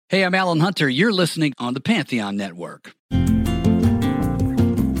Hey, I'm Alan Hunter. You're listening on the Pantheon Network.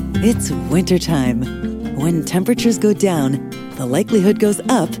 It's wintertime. When temperatures go down, the likelihood goes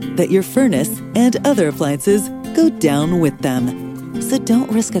up that your furnace and other appliances go down with them. So don't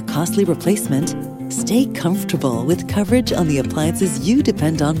risk a costly replacement. Stay comfortable with coverage on the appliances you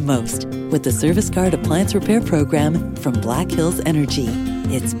depend on most with the Service Guard Appliance Repair Program from Black Hills Energy.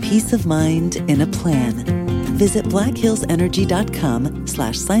 It's peace of mind in a plan. Visit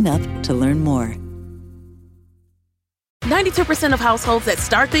blackhillsenergy.com/sign up to learn more. 92% of households that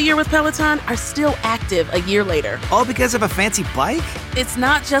start the year with Peloton are still active a year later. All because of a fancy bike? It's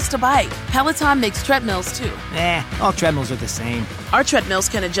not just a bike. Peloton makes treadmills too. All treadmills are the same. Our treadmills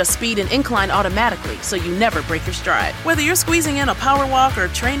can adjust speed and incline automatically, so you never break your stride. Whether you're squeezing in a power walk or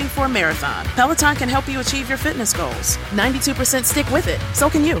training for a marathon, Peloton can help you achieve your fitness goals. 92% stick with it. So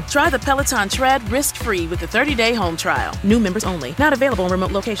can you. Try the Peloton Tread risk-free with a 30-day home trial. New members only. Not available in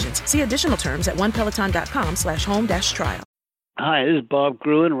remote locations. See additional terms at onepeloton.com/home-trial. Hi, this is Bob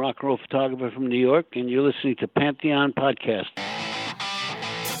Gruen, rock and roll photographer from New York, and you're listening to Pantheon Podcast.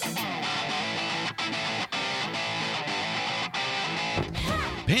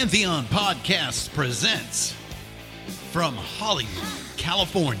 Pantheon Podcasts presents from Hollywood,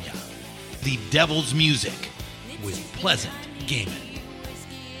 California, The Devil's Music with Pleasant Gehman.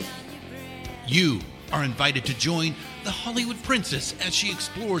 You are invited to join the Hollywood princess as she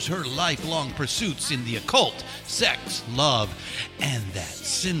explores her lifelong pursuits in the occult, sex, love, and that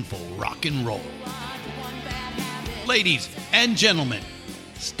sinful rock and roll. Ladies and gentlemen,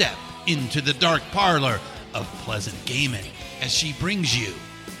 step into the dark parlor of Pleasant Gehman as she brings you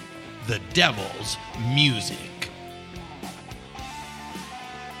the Devil's Music.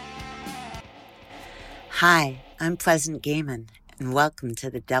 Hi, I'm Pleasant Gehman, and welcome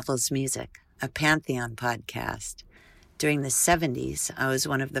to the Devil's Music, a Pantheon podcast. During the 70s, I was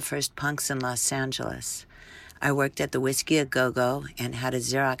one of the first punks in Los Angeles. I worked at the Whiskey A Go-Go and had a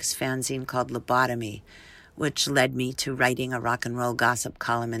Xerox fanzine called Lobotomy, which led me to writing a rock and roll gossip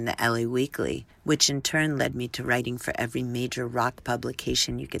column in the LA Weekly, which in turn led me to writing for every major rock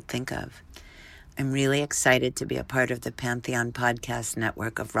publication you could think of. I'm really excited to be a part of the Pantheon podcast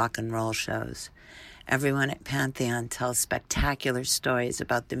network of rock and roll shows. Everyone at Pantheon tells spectacular stories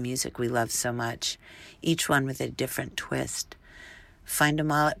about the music we love so much, each one with a different twist. Find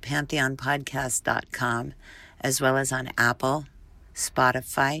them all at pantheonpodcast.com, as well as on Apple,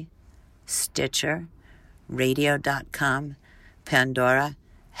 Spotify, Stitcher, radio.com, Pandora,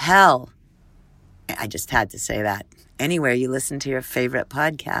 hell, I just had to say that, anywhere you listen to your favorite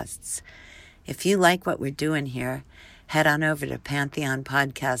podcasts. If you like what we're doing here, head on over to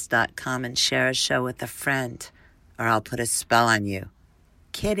pantheonpodcast.com and share a show with a friend, or I'll put a spell on you.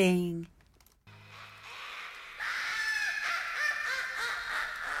 Kidding.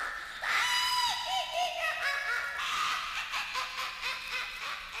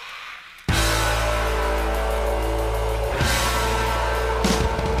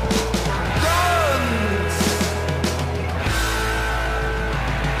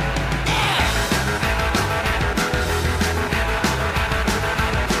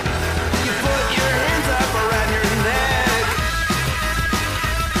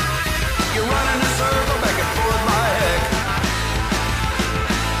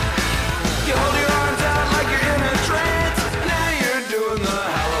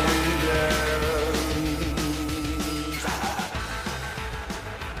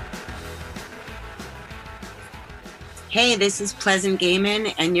 Hey, this is Pleasant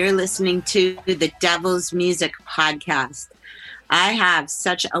Gehman, and you're listening to the Devil's Music podcast. I have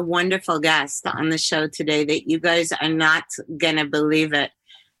such a wonderful guest on the show today that you guys are not going to believe it.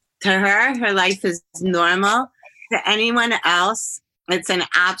 To her life is normal. To anyone else, it's an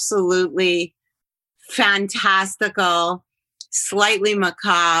absolutely fantastical, slightly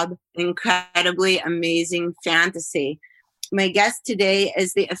macabre, incredibly amazing fantasy. My guest today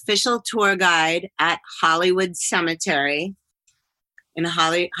is the official tour guide at Hollywood Cemetery, in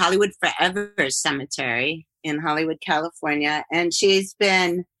Hollywood Forever Cemetery in Hollywood, California. And she's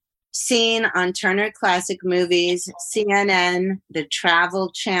been seen on Turner Classic Movies, CNN, the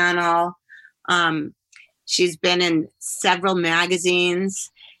Travel Channel. She's been in several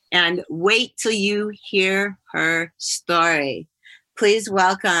magazines. And wait till you hear her story. Please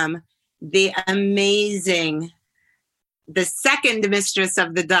welcome the amazing, the second mistress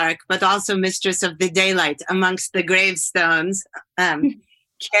of the dark, but also mistress of the daylight amongst the gravestones,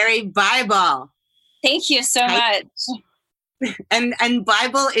 Carrie Bible. Thank you so much. And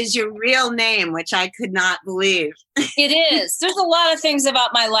Bible is your real name, which I could not believe. It is. There's a lot of things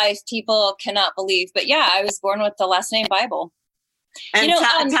about my life people cannot believe. But yeah, I was born with the last name Bible. And You know,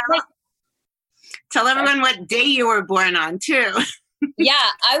 tell everyone what day you were born on, too. Yeah,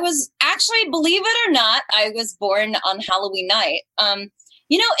 I was actually, believe it or not, I was born on Halloween night.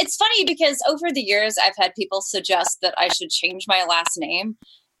 You know, it's funny because over the years, I've had people suggest that I should change my last name,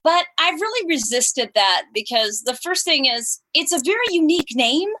 but I've really resisted that because the first thing is it's a very unique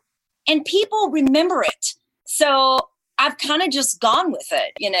name and people remember it. So I've kind of just gone with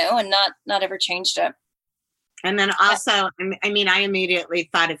it, you know, and not ever changed it. And then also, I mean, I immediately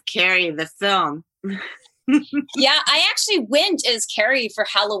thought of Carrie, the film. Yeah, I actually went as Carrie for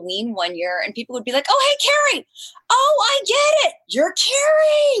Halloween one year and people would be like, oh, hey, Carrie. Oh, I get it. You're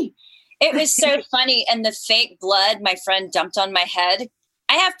Carrie. It was so funny. And the fake blood my friend dumped on my head.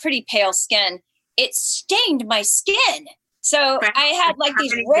 I have pretty pale skin. It stained my skin. So I had like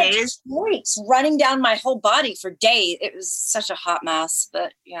these red streaks running down my whole body for days. It was such a hot mess,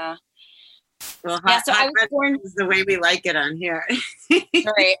 but yeah. Well, so I was born is the way we like it on here.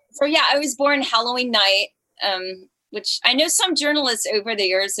 Right. So yeah, I was born Halloween night, which I know some journalists over the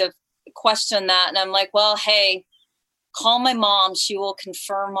years have questioned that. And I'm like, well, hey, call my mom. She will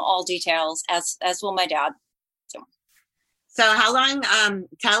confirm all details, as will my dad. So how long,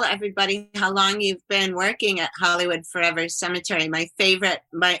 tell everybody how long you've been working at Hollywood Forever Cemetery. Most people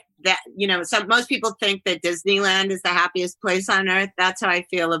think that Disneyland is the happiest place on earth. That's how I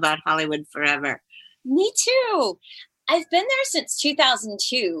feel about Hollywood Forever. Me too. I've been there since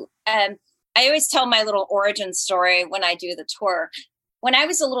 2002. I always tell my little origin story when I do the tour. When I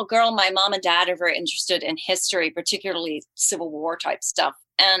was a little girl, my mom and dad are very interested in history, particularly Civil War type stuff.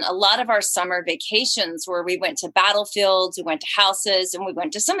 And a lot of our summer vacations where we went to battlefields, we went to houses, and we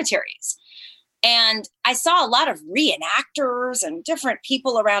went to cemeteries. And I saw a lot of reenactors and different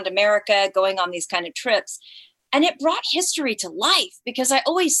people around America going on these kind of trips. And it brought history to life because I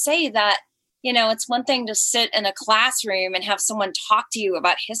always say that, you know, it's one thing to sit in a classroom and have someone talk to you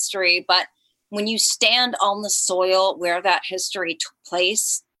about history, but when you stand on the soil where that history took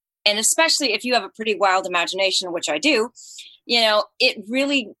place, and especially if you have a pretty wild imagination, which I do, you know, it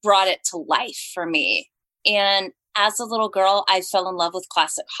really brought it to life for me. And as a little girl, I fell in love with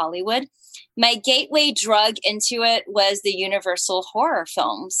classic Hollywood. My gateway drug into it was the Universal horror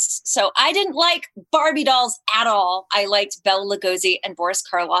films. So I didn't like Barbie dolls at all. I liked Bela Lugosi and Boris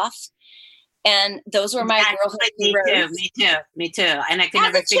Karloff. And those were my girlhood heroes. Me too. And I could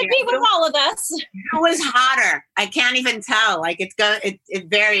never figure out with all of us. Who was hotter? I can't even tell. Like it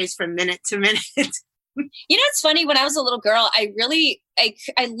varies from minute to minute. You know, it's funny. When I was a little girl, I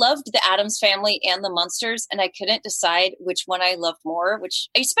loved the Addams Family and the Munsters, and I couldn't decide which one I loved more, which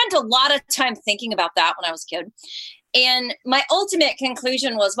I spent a lot of time thinking about that when I was a kid. And my ultimate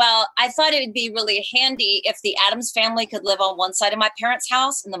conclusion was, well, I thought it would be really handy if the Addams Family could live on one side of my parents'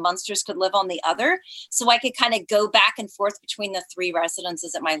 house and the Munsters could live on the other. So I could kind of go back and forth between the three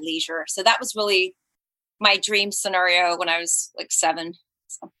residences at my leisure. So that was really my dream scenario when I was like 7.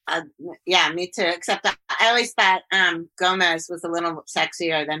 So. Yeah, me too. Except that I always thought Gomez was a little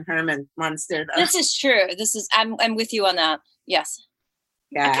sexier than Herman Munster. Though. This is true. I'm with you on that. Yes.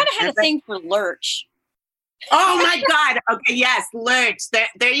 Yeah. I kind of had a thing for Lurch. Oh my God. Okay. Yes. Lurch. There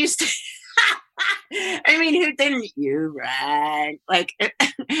used to, I mean, who didn't? You, right? Like,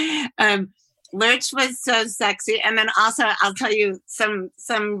 Lurch was so sexy. And then also I'll tell you some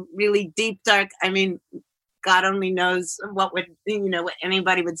really deep, dark, I mean, God only knows what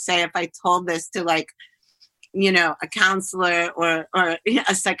anybody would say if I told this to like, you know, a counselor or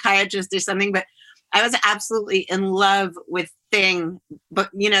a psychiatrist or something. But I was absolutely in love with Thing, but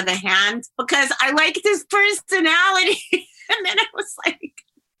you know, the hand, because I liked his personality. And then I was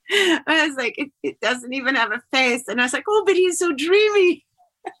like, it doesn't even have a face. And I was like, oh, but he's so dreamy.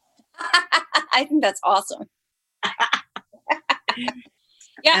 I think that's awesome.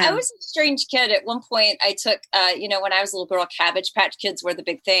 Yeah, I was a strange kid. At one point, I took, when I was a little girl, Cabbage Patch Kids were the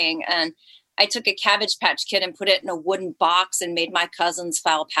big thing. And I took a Cabbage Patch Kid and put it in a wooden box and made my cousins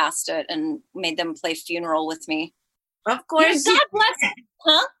foul past it and made them play funeral with me. Of course. God bless.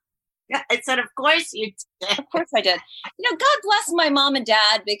 Huh? Yeah, I said, of course you did. Of course I did. You know, God bless my mom and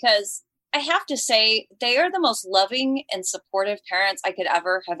dad, because I have to say they are the most loving and supportive parents I could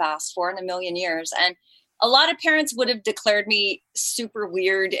ever have asked for in a million years. And a lot of parents would have declared me super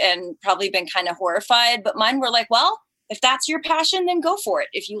weird and probably been kind of horrified. But mine were like, well, if that's your passion, then go for it.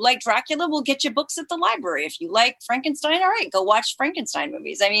 If you like Dracula, we'll get you books at the library. If you like Frankenstein, all right, go watch Frankenstein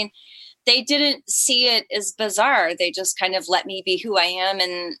movies. I mean, they didn't see it as bizarre. They just kind of let me be who I am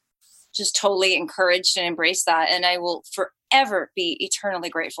and just totally encouraged and embraced that. And I will forever be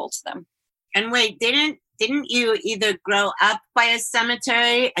eternally grateful to them. And wait, didn't you either grow up by a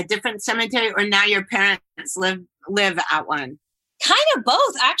cemetery, a different cemetery, or now your parents live at one? Kind of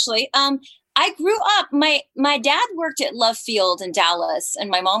both, actually. I grew up, my dad worked at Love Field in Dallas and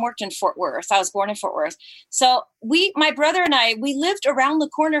my mom worked in Fort Worth. I was born in Fort Worth. So my brother and I, we lived around the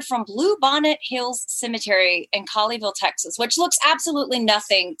corner from Blue Bonnet Hills Cemetery in Colleyville, Texas, which looks absolutely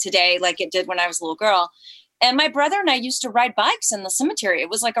nothing today like it did when I was a little girl. And my brother and I used to ride bikes in the cemetery. It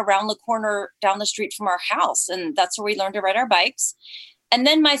was like around the corner down the street from our house. And that's where we learned to ride our bikes. And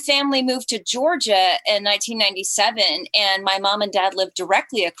then my family moved to Georgia in 1997, and my mom and dad lived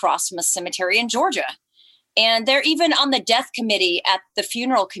directly across from a cemetery in Georgia. And they're even on the death committee at the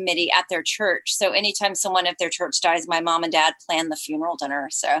funeral committee at their church. So anytime someone at their church dies, my mom and dad plan the funeral dinner.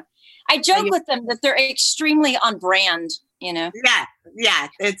 So I joke with them that they're extremely on brand, you know? Yeah.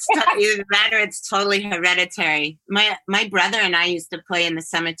 It's either that or it's totally hereditary. My brother and I used to play in the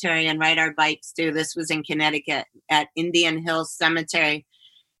cemetery and ride our bikes too. This was in Connecticut at Indian Hill Cemetery.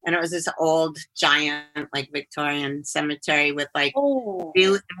 And it was this old giant, like Victorian cemetery with like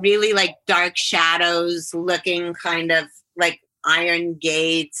really like dark shadows looking kind of like iron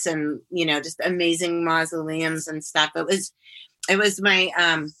gates and, you know, just amazing mausoleums and stuff. It was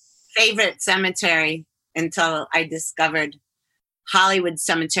my favorite cemetery until I discovered Hollywood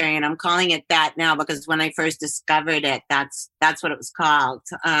Cemetery, and I'm calling it that now because when I first discovered it, that's what it was called.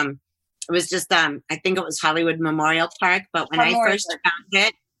 It was just I think it was Hollywood Memorial Park, but when I first found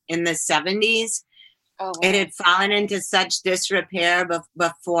it in the 70s, it had fallen into such disrepair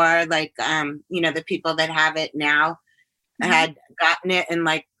before, like you know, the people that have it now had gotten it and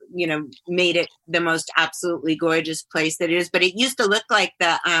like, you know, made it the most absolutely gorgeous place that it is. But it used to look like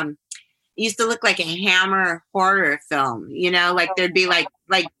a Hammer horror film, you know, like there'd be like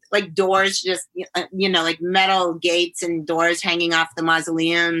doors, just, you know, like metal gates and doors hanging off the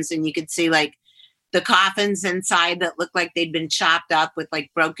mausoleums. And you could see like the coffins inside that looked like they'd been chopped up with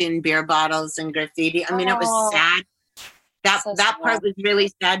like broken beer bottles and graffiti. I mean, it was sad. That part was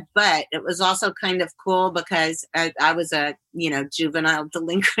really sad, but it was also kind of cool because I was a, you know, juvenile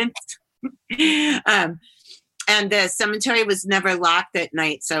delinquent. And the cemetery was never locked at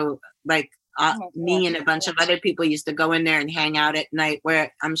night. So like me and a bunch of other people used to go in there and hang out at night,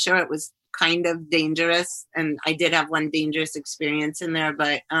 where I'm sure it was kind of dangerous. And I did have one dangerous experience in there,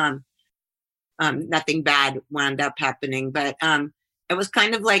 but nothing bad wound up happening. But it was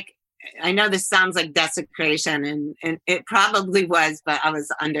kind of like, I know this sounds like desecration, and it probably was, but I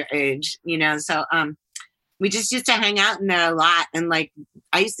was underage, you know. So we just used to hang out in there a lot. And like,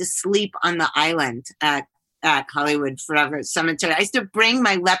 I used to sleep on the island at Hollywood Forever Cemetery. I used to bring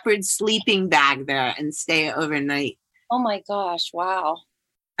my leopard sleeping bag there and stay overnight. Oh my gosh. Wow.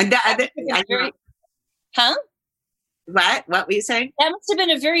 And huh? What were you saying? That must have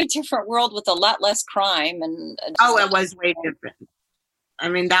been a very different world with a lot less crime. And it was way different. I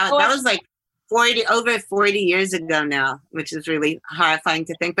mean, that was like over 40 years ago now, which is really horrifying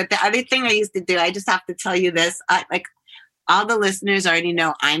to think. But the other thing I used to do, I just have to tell you this, like all the listeners already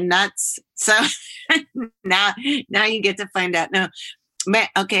know I'm nuts. So now you get to find out. No, but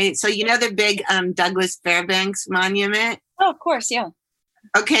okay. So you know the big Douglas Fairbanks monument? Oh, of course, yeah.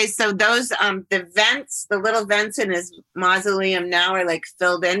 Okay, so those the little vents in his mausoleum now are like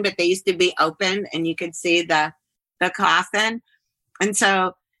filled in, but they used to be open, and you could see the coffin. And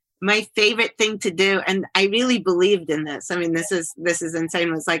so my favorite thing to do, and I really believed in this. I mean, this is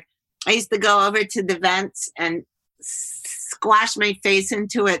insane. Was like I used to go over to the vents and squash my face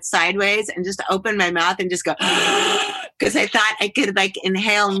into it sideways and just open my mouth and just go, because I thought I could like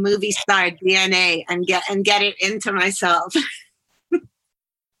inhale movie star DNA and get it into myself.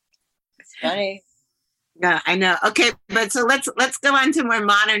 Funny. Yeah, I know. Okay, but so let's go on to more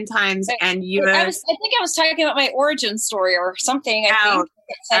modern times. And you, I think I was talking about my origin story or something. All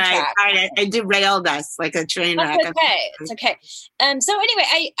right. I derailed us like a train wreck. It's okay. So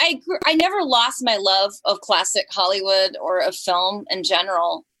anyway, I never lost my love of classic Hollywood or of film in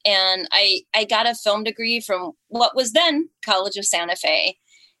general, and I got a film degree from what was then College of Santa Fe,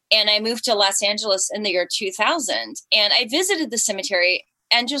 and I moved to Los Angeles in the year 2000, and I visited the cemetery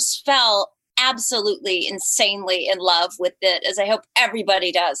and just fell absolutely insanely in love with it, as I hope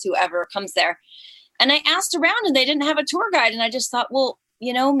everybody does, whoever comes there. And I asked around and they didn't have a tour guide. And I just thought, well,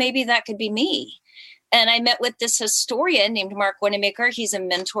 you know, maybe that could be me. And I met with this historian named Mark Winemaker. He's a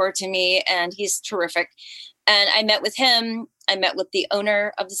mentor to me and he's terrific. And I met with him. I met with the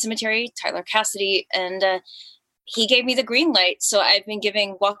owner of the cemetery, Tyler Cassidy, and he gave me the green light. So I've been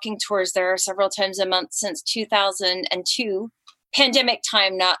giving walking tours there several times a month since 2002. Pandemic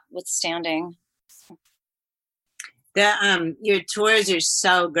time notwithstanding. Your tours are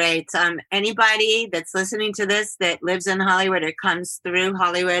so great. Anybody that's listening to this that lives in Hollywood or comes through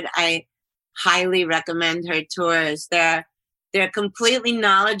Hollywood, I highly recommend her tours. They're they're completely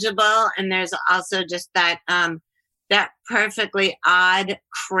knowledgeable, and there's also just that that perfectly odd,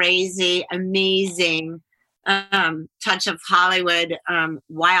 crazy, amazing touch of Hollywood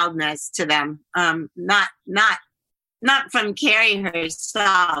wildness to them. Not from Carrie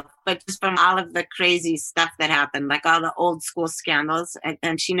herself, but just from all of the crazy stuff that happened, like all the old school scandals,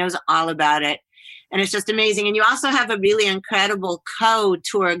 and she knows all about it. And it's just amazing. And you also have a really incredible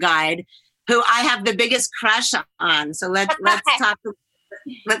co-tour guide who I have the biggest crush on. So let's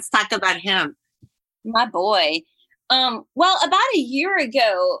talk about him. My boy. Well, about a year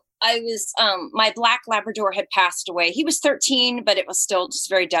ago, I was, my black Labrador had passed away. He was 13, but it was still just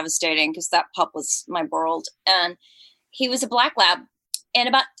very devastating because that pup was my world. And he was a black lab. And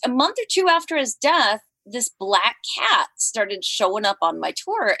about a month or two after his death, this black cat started showing up on my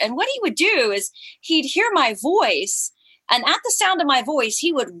tour. And what he would do is he'd hear my voice. And at the sound of my voice,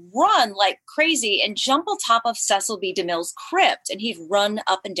 he would run like crazy and jump on top of Cecil B. DeMille's crypt. And he'd run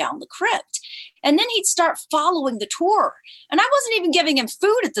up and down the crypt. And then he'd start following the tour. And I wasn't even giving him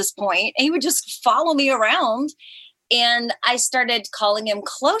food at this point. He would just follow me around. And I started calling him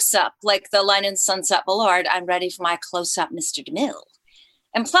Close Up, like the line in Sunset Boulevard, I'm ready for my close up, Mr. DeMille.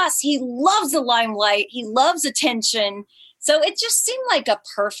 And plus, he loves the limelight. He loves attention. So it just seemed like a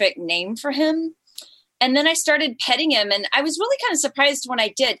perfect name for him. And then I started petting him. And I was really kind of surprised when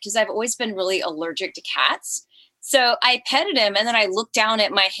I did, because I've always been really allergic to cats. So I petted him, and then I looked down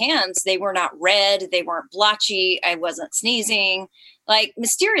at my hands. They were not red. They weren't blotchy. I wasn't sneezing. Like,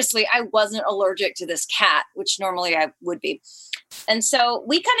 mysteriously, I wasn't allergic to this cat, which normally I would be. And so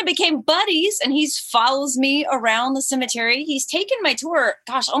we kind of became buddies, and he follows me around the cemetery. He's taken my tour,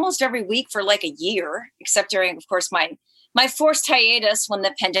 almost every week for like a year, except during, of course, my forced hiatus when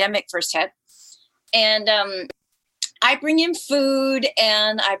the pandemic first hit. And I bring him food,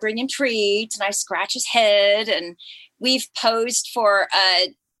 and I bring him treats, and I scratch his head. And we've posed for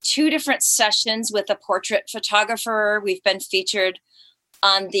 2 different sessions with a portrait photographer. We've been featured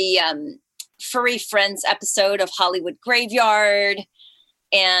on the Furry Friends episode of Hollywood Graveyard.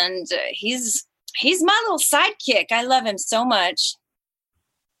 And he's my little sidekick. I love him so much.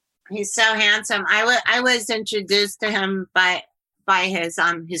 He's so handsome. I was introduced to him by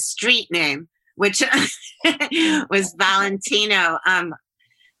his street name, which was Valentino.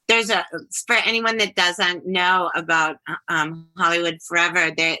 For anyone that doesn't know about Hollywood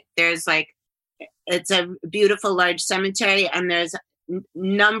Forever, there's it's a beautiful large cemetery, and there's a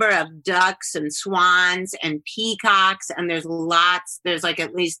number of ducks and swans and peacocks, and there's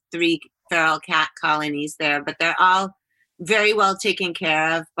at least 3 feral cat colonies there, but they're all very well taken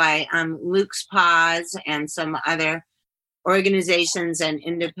care of by Luke's Paws and some other organizations and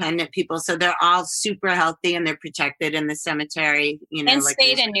independent people. So they're all super healthy, and they're protected in the cemetery, and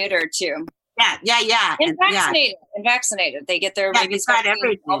spayed and neutered too. Yeah. And vaccinated. They get their babies got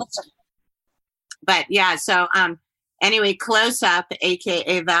everything. All the stuff. But yeah, so anyway, Close Up,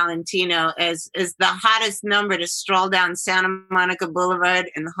 aka Valentino, is the hottest number to stroll down Santa Monica Boulevard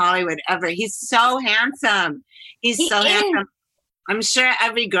in Hollywood ever. He's so handsome. He's so handsome. I'm sure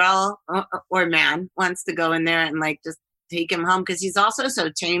every girl or man wants to go in there and just take him home, because he's also so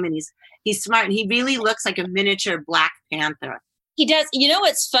tame, and he's smart, and he really looks like a miniature Black Panther. He does. You know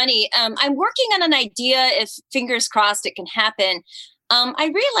what's funny? I'm working on an idea, if fingers crossed it can happen.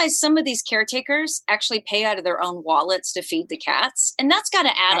 I realized some of these caretakers actually pay out of their own wallets to feed the cats, and that's got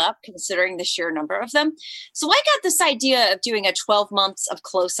to add up considering the sheer number of them. So I got this idea of doing a 12 months of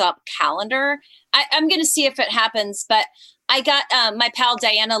close-up calendar. I'm going to see if it happens, but I got my pal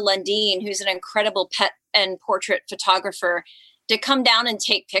Diana Lundeen, who's an incredible pet and portrait photographer, to come down and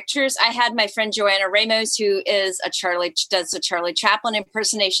take pictures. I had my friend Joanna Ramos, who does a Charlie Chaplin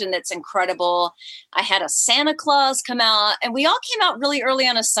impersonation that's incredible. I had a Santa Claus come out, and we all came out really early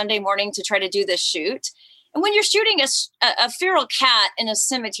on a Sunday morning to try to do this shoot. And when you're shooting a feral cat in a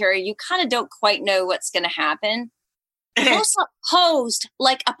cemetery, you kind of don't quite know what's going to happen. Close-up posed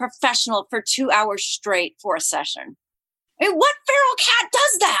like a professional for 2 hours straight for a session. I mean, what feral cat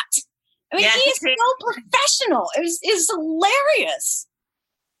does that? I mean, he's so professional. It was hilarious.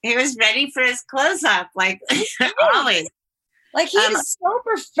 He was ready for his close-up, always. He is so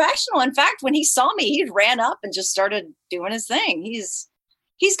professional. In fact, when he saw me, he ran up and just started doing his thing. He's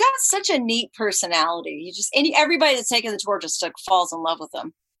got such a neat personality. Everybody that's taken the tour just falls in love with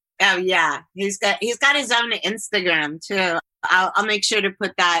him. Oh yeah, he's got his own Instagram too. I'll make sure to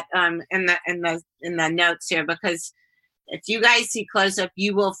put that in the notes here, because if you guys see Close Up,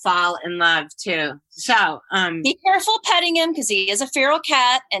 you will fall in love too. So be careful petting him, because he is a feral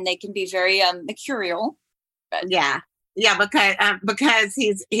cat, and they can be very mercurial. Yeah, Yeah, because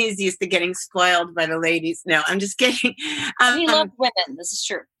he's used to getting spoiled by the ladies. No, I'm just kidding. He loved women. This is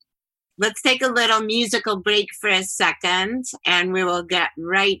true. Let's take a little musical break for a second, and we will get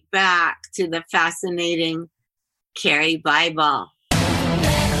right back to the fascinating Carrie Bible.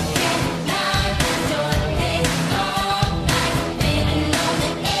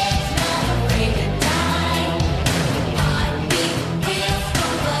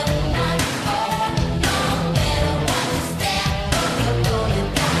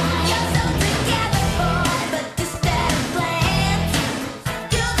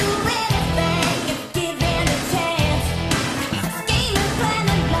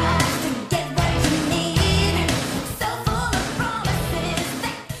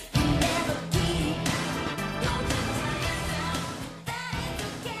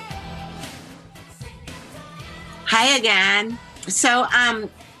 Hi again. So,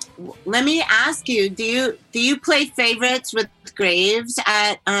 let me ask you: Do you play favorites with graves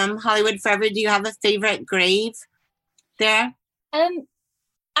at Hollywood Forever? Do you have a favorite grave there? I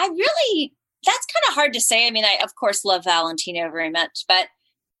really, that's kind of hard to say. I mean, I of course love Valentino very much, but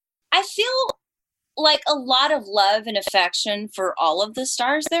I feel like a lot of love and affection for all of the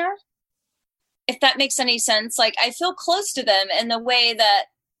stars there. If that makes any sense, like I feel close to them in the way that,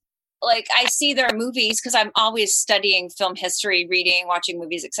 like, I see their movies because I'm always studying film history, reading, watching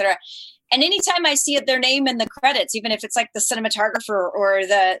movies, etc. And anytime I see their name in the credits, even if it's like the cinematographer or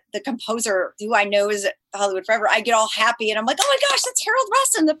the composer who I know is at Hollywood Forever, I get all happy and I'm like, oh my gosh, that's Harold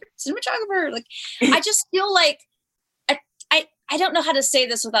Russin, the cinematographer. Like, I just feel like I don't know how to say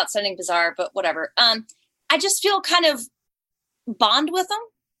this without sounding bizarre, but whatever. I just feel kind of bond with them,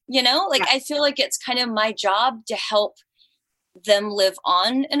 you know, like I feel like it's kind of my job to help them live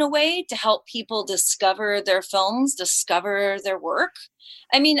on in a way, to help people discover their films, discover their work.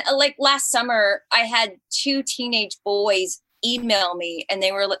 I mean, like last summer, I had 2 teenage boys email me and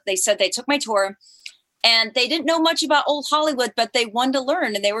they said they took my tour and they didn't know much about old Hollywood, but they wanted to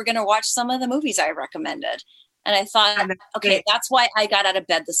learn and they were going to watch some of the movies I recommended. And I thought, okay, that's why I got out of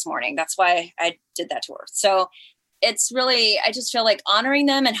bed this morning. That's why I did that tour. So it's really, I just feel like honoring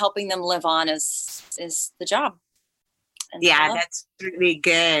them and helping them live on is the job. And that's really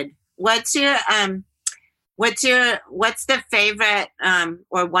good. What's the favorite,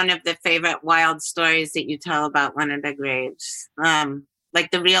 or one of the favorite wild stories that you tell about one of the graves?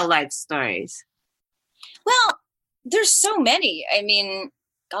 Like the real life stories. Well, there's so many. I mean,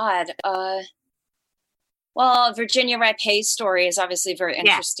 God, well, Virginia Rape's story is obviously very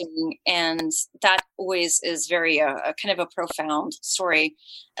interesting, and that always is very a kind of a profound story.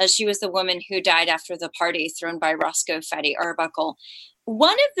 She was the woman who died after the party thrown by Roscoe Fatty Arbuckle.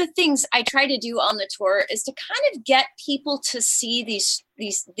 One of the things I try to do on the tour is to kind of get people to see these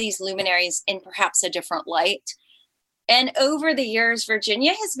luminaries in perhaps a different light. And over the years,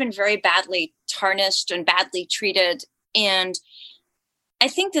 Virginia has been very badly tarnished and badly treated, and I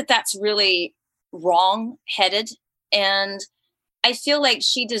think that that's really wrong-headed, and I feel like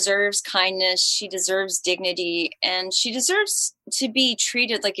she deserves kindness, she deserves dignity, and she deserves to be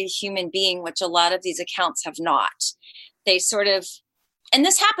treated like a human being, which a lot of these accounts have not. They sort of, and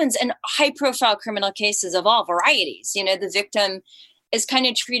this happens in high-profile criminal cases of all varieties. You know, the victim is kind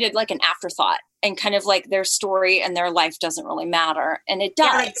of treated like an afterthought and kind of like their story and their life doesn't really matter, and it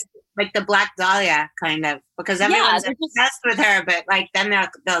does. Yeah, like the Black Dahlia kind of, because everyone's obsessed with her, but like then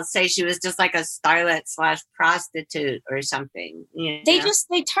they'll say she was just like a starlet / prostitute or something. You know?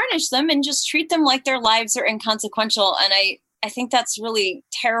 They tarnish them and just treat them like their lives are inconsequential. And I think that's really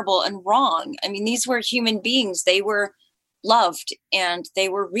terrible and wrong. I mean, these were human beings. They were loved and they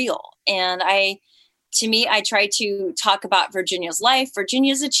were real. And I try to talk about Virginia's life,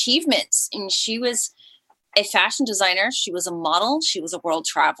 Virginia's achievements. And she was a fashion designer. She was a model. She was a world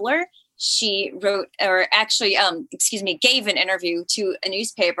traveler. She gave an interview to a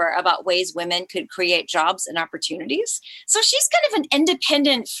newspaper about ways women could create jobs and opportunities. So she's kind of an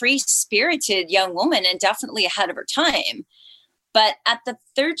independent, free-spirited young woman and definitely ahead of her time. But at the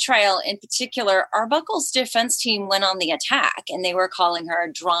third trial in particular, Arbuckle's defense team went on the attack and they were calling her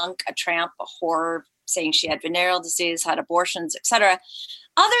a drunk, a tramp, a whore, saying she had venereal disease, had abortions, etc.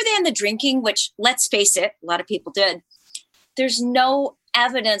 Other than the drinking, which, let's face it, a lot of people did, there's no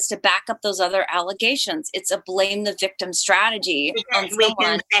evidence to back up those other allegations. It's a blame the victim strategy. We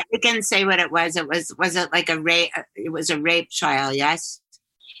can say what it was. Was it like a rape? It was a rape trial, yes?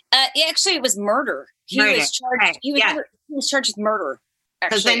 Actually, it was murder. He was charged. Right. He was charged with murder.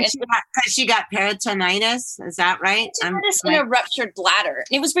 Because then she got peritonitis. Is that right? Peritonitis and a ruptured bladder.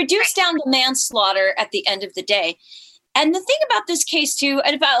 It was reduced down to manslaughter at the end of the day. And the thing about this case, too,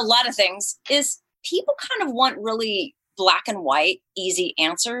 and about a lot of things, is people kind of want really black and white, easy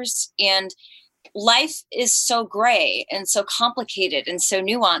answers. And life is so gray and so complicated and so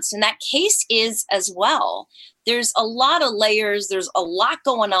nuanced. And that case is as well. There's a lot of layers. There's a lot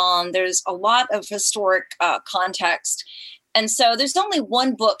going on. There's a lot of historic context. And so there's only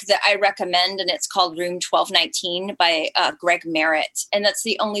one book that I recommend, and it's called Room 1219 by Greg Merritt. And that's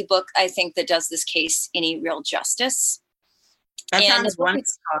the only book I think that does this case any real justice. That sounds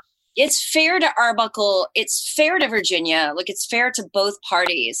wonderful. It's fair to Arbuckle. It's fair to Virginia. Like, it's fair to both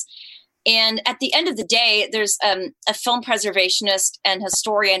parties. And at the end of the day, there's a film preservationist and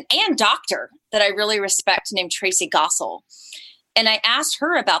historian and doctor that I really respect named Tracy Gossel. And I asked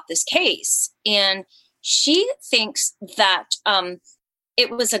her about this case, and she thinks that it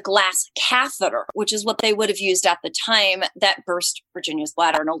was a glass catheter, which is what they would have used at the time, that burst Virginia's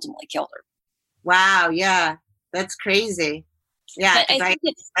bladder and ultimately killed her. Wow. Yeah. That's crazy. Yeah. I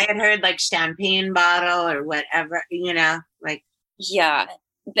had heard like champagne bottle or whatever, like. Yeah.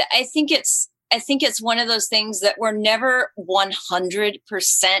 But I think it's one of those things that we're never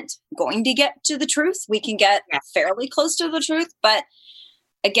 100% going to get to the truth. We can get fairly close to the truth, but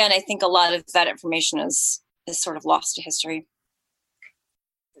again, I think a lot of that information is sort of lost to history.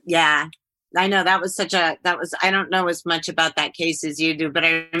 Yeah, I know I don't know as much about that case as you do, but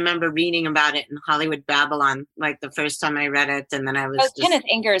I remember reading about it in Hollywood Babylon, like the first time I read it. And then I was Kenneth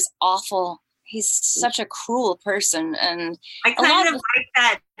Anger is awful. He's such a cruel person. And I kind of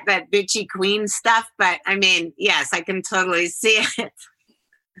like that bitchy queen stuff, but I mean, yes, I can totally see it.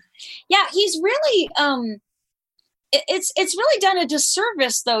 Yeah, he's really, it's really done a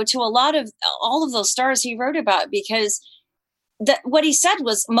disservice though to all of those stars he wrote about, because what he said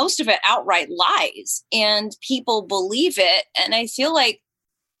was most of it outright lies and people believe it. And I feel like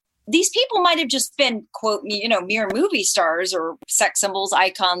these people might have just been, quote, mere movie stars or sex symbols,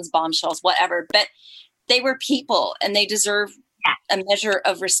 icons, bombshells, whatever, but they were people and they deserve a measure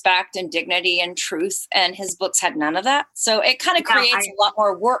of respect and dignity and truth. And his books had none of that. So it kind of creates a lot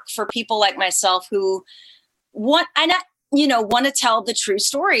more work for people like myself who want to tell the true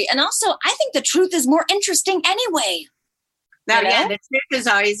story. And also, I think the truth is more interesting anyway. Yeah, the truth is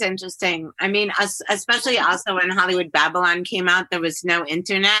always interesting. I mean, especially also when Hollywood Babylon came out, there was no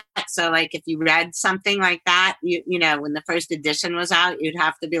internet. So like if you read something like that, when the first edition was out, you'd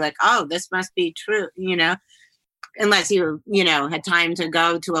have to be like, oh, this must be true, unless you, had time to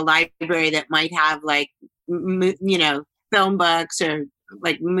go to a library that might have like, film books or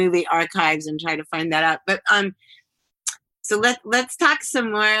like movie archives and try to find that out. But so let's talk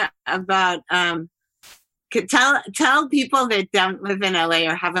some more about tell people that don't live in LA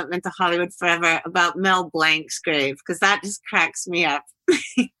or haven't been to Hollywood forever about Mel Blanc's grave, because that just cracks me up.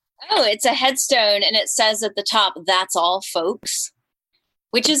 Oh, it's a headstone, and it says at the top, "That's all, folks,"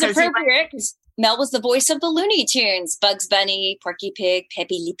 which is appropriate because Mel was the voice of the Looney Tunes: Bugs Bunny, Porky Pig,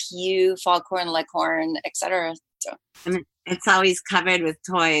 Pepe Le Pew, Foghorn Leghorn, etc. So. And it's always covered with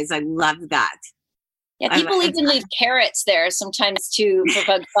toys. I love that. Yeah, people even leave carrots there sometimes too for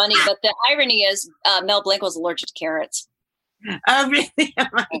Bugs Bunny. But the irony is, Mel Blanc was allergic to carrots. Oh, really? Oh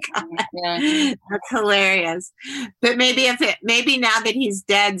my God. Yeah. That's hilarious. But maybe now that he's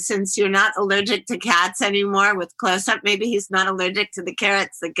dead, since you're not allergic to cats anymore with close up, maybe he's not allergic to the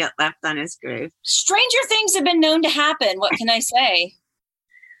carrots that get left on his grave. Stranger things have been known to happen. What can I say?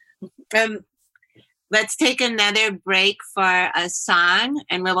 Let's take another break for a song,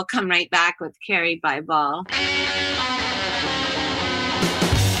 and we will come right back with Carrie by Ball.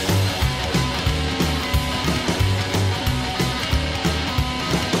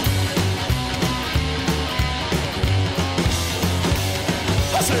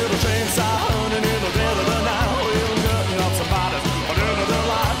 I see the chainsaw hunting in the dead of the night, even cutting up somebody's under the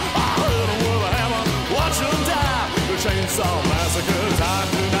light. I hit them with a hammer, watch them die. The chainsaw massacre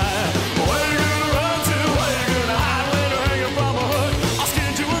time tonight. Where you gonna run to? Where you gonna hide when you're hanging from a hook? I'll skin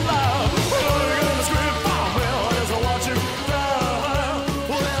you alive. Where you gonna scream for me as I watch you die?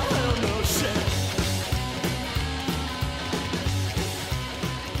 Well, no shit.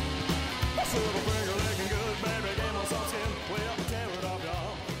 I see the finger looking good, baby. Game on some skin. Well, tear it off,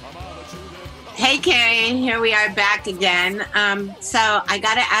 y'all. Hey, Carrie, here we are back again. So I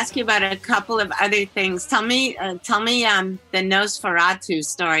got to ask you about a couple of other things. Tell me the Nosferatu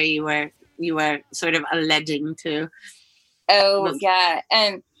story you were sort of alleging to. Oh, yeah.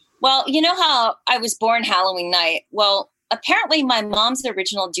 And well, you know how I was born Halloween night? Well, apparently my mom's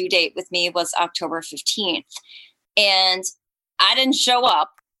original due date with me was October 15th. And I didn't show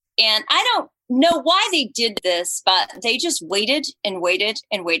up. And I don't know why they did this, but they just waited and waited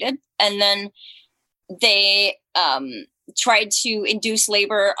and waited. And then they tried to induce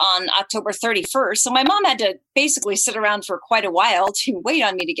labor on October 31st. So my mom had to basically sit around for quite a while to wait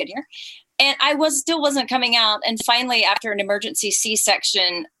on me to get here. And I still wasn't coming out. And finally, after an emergency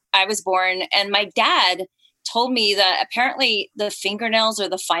C-section, I was born. And my dad told me that apparently the fingernails are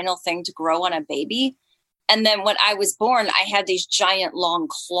the final thing to grow on a baby. And then when I was born, I had these giant long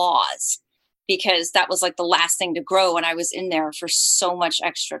claws because that was like the last thing to grow. And I was in there for so much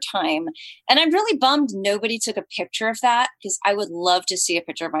extra time. And I'm really bummed nobody took a picture of that, because I would love to see a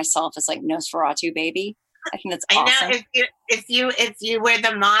picture of myself as like Nosferatu baby. I think that's awesome. I know if you were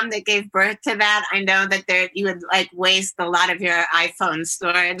the mom that gave birth to that, I know that you would like waste a lot of your iPhone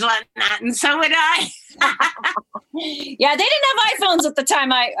storage on that, and so would I. Yeah, they didn't have iPhones at the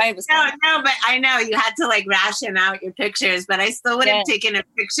time I was. No, but I know you had to like ration out your pictures. But I still would have taken a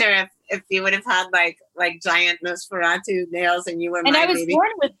picture if you would have had like giant Nosferatu nails and you were my baby.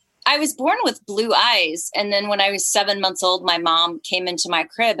 I was born with blue eyes, and then when I was 7 months old, my mom came into my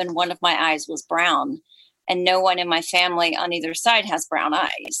crib, and one of my eyes was brown. And no one in my family on either side has brown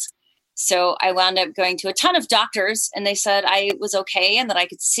eyes. So I wound up going to a ton of doctors, and they said I was okay and that I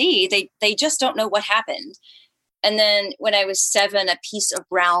could see. They just don't know what happened. And then when I was 7, a piece of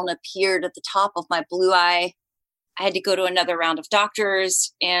brown appeared at the top of my blue eye. I had to go to another round of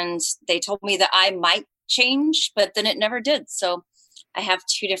doctors, and they told me that I might change, but then it never did. So I have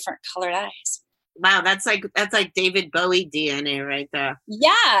 2 different colored eyes. Wow, that's like David Bowie DNA right there.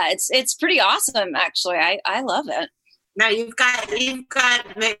 Yeah, it's pretty awesome, actually. I love it. No, you've got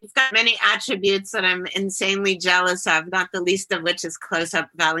many attributes that I'm insanely jealous of, not the least of which is close-up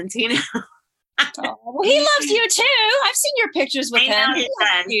Valentino. Well, he loves you too. I've seen your pictures with him.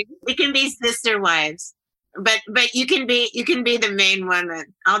 We can be sister wives, but you can be the main woman.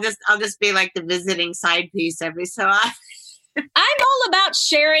 I'll just be like the visiting side piece every so often. I'm all about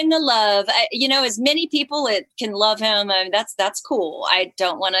sharing the love. As many people it can love him. That's cool. I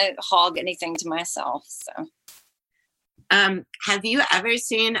don't want to hog anything to myself. So, have you ever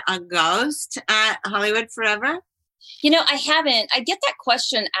seen a ghost at Hollywood Forever? I haven't. I get that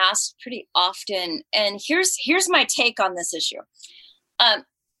question asked pretty often, and here's my take on this issue. I'm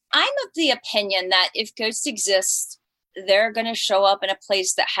of the opinion that if ghosts exist, they're going to show up in a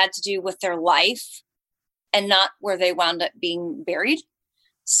place that had to do with their life, and not where they wound up being buried.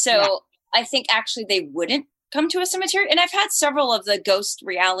 So I think actually they wouldn't come to a cemetery. And I've had several of the ghost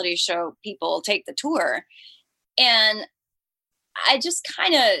reality show people take the tour. And I just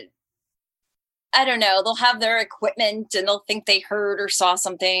kind of, I don't know, they'll have their equipment and they'll think they heard or saw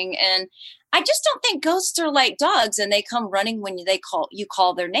something. And I just don't think ghosts are like dogs and they come running when you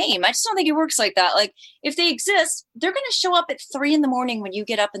call their name. I just don't think it works like that. Like if they exist, they're going to show up at 3 a.m. when you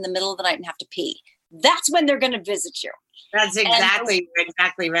get up in the middle of the night and have to pee. That's when they're going to visit you. That's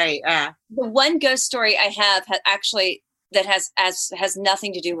exactly right. The one ghost story I have actually that has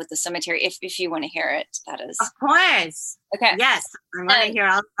nothing to do with the cemetery. If you want to hear it, that is. Of course. Okay. Yes, I want to hear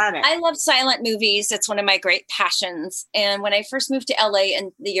all about it. I love silent movies. It's one of my great passions. And when I first moved to LA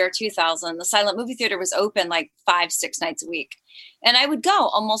in the year 2000, the silent movie theater was open like 5-6 nights a week, and I would go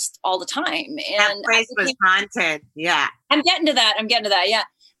almost all the time. And that place was haunted. Yeah. I'm getting to that. Yeah.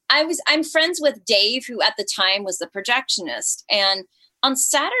 I'm friends with Dave, who at the time was the projectionist. And on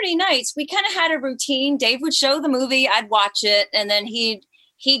Saturday nights, we kind of had a routine. Dave would show the movie, I'd watch it, and then he'd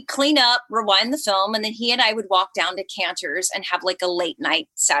clean up, rewind the film, and then he and I would walk down to Cantor's and have like a late night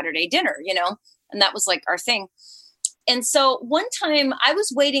Saturday dinner, and that was like our thing. And so one time I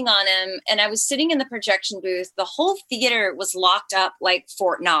was waiting on him and I was sitting in the projection booth. The whole theater was locked up like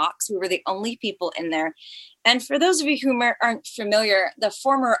Fort Knox. We were the only people in there. And for those of you who aren't familiar, the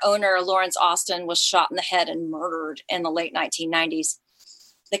former owner, Lawrence Austin, was shot in the head and murdered in the late 1990s.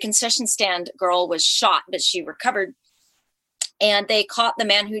 The concession stand girl was shot, but she recovered. And they caught the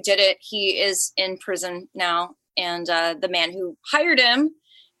man who did it. He is in prison now. And the man who hired him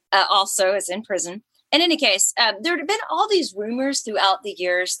also is in prison. In any case, there had been all these rumors throughout the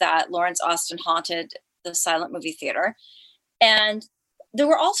years that Lawrence Austin haunted the silent movie theater. And there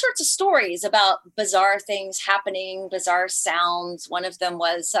were all sorts of stories about bizarre things happening, bizarre sounds. One of them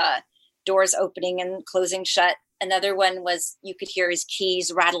was doors opening and closing shut. Another one was you could hear his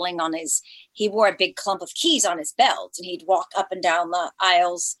keys rattling he wore a big clump of keys on his belt, and he'd walk up and down the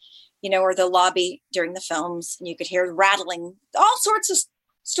aisles, or the lobby during the films, and you could hear rattling, all sorts of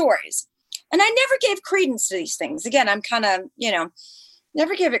stories. And I never gave credence to these things. Again, I'm kind of,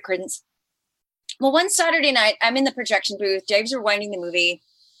 never gave it credence. Well, one Saturday night, I'm in the projection booth. Dave's rewinding the movie,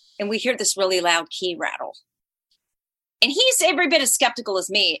 and we hear this really loud key rattle. And he's every bit as skeptical as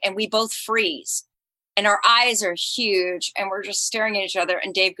me, and we both freeze. And our eyes are huge, and we're just staring at each other.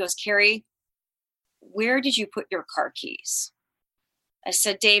 And Dave goes, "Carrie, where did you put your car keys? I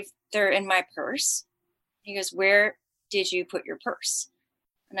said, Dave, they're in my purse. He goes, where did you put your purse?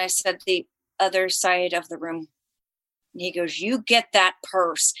 And I said, the other side of the room. And he goes, you get that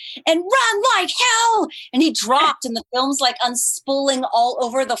purse and run like hell. And he dropped and the film's like unspooling all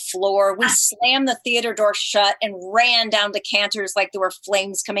over the floor. We slammed the theater door shut and ran down decanters like there were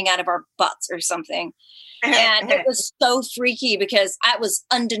flames coming out of our butts or something. And it was so freaky because I was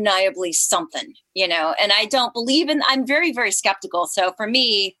undeniably something, you know, and I don't believe in, I'm very, very skeptical. So for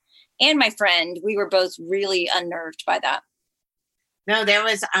me and my friend, we were both really unnerved by that. No, there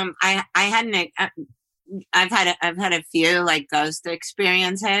was, I've had a few like ghost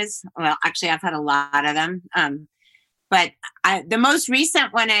experiences. Well, actually I've had a lot of them. But the most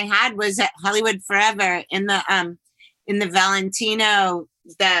recent one I had was at Hollywood Forever in the Valentino,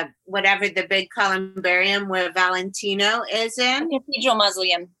 the big columbarium where Valentino is in. The Cathedral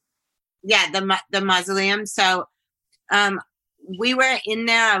Mausoleum. Yeah, the mausoleum. So we were in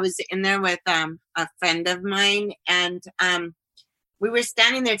there. I was in there with a friend of mine, and we were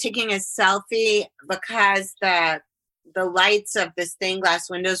standing there taking a selfie because the lights of the stained glass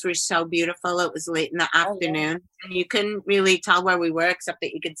windows were so beautiful. It was late in the afternoon, and you couldn't really tell where we were except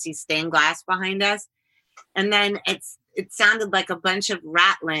that you could see stained glass behind us. And then it sounded like a bunch of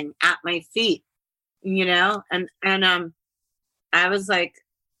rattling at my feet, you know, and I was like,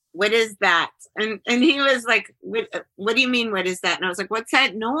 what is that? And he was like, what do you mean, what is that? And I was like, what's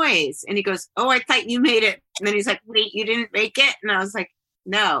that noise? And he goes, oh, I thought you made it. And then he's like, wait, you didn't make it? And I was like,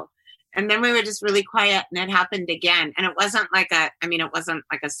 no. And then we were just really quiet, and it happened again. And it wasn't like a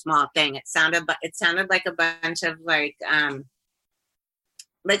small thing. It sounded like a bunch of like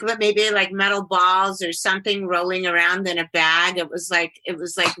maybe like metal balls or something rolling around in a bag. It was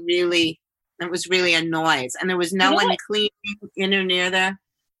really a noise, and there was no one cleaning in or near there.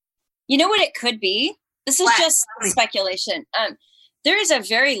 You know what it could be? This is just speculation. There is a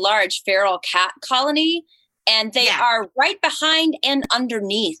very large feral cat colony, and they are right behind and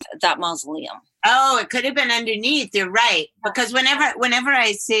underneath that mausoleum. Oh, it could have been underneath. You're right. Because whenever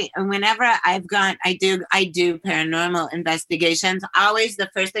I've gone, I do paranormal investigations. Always the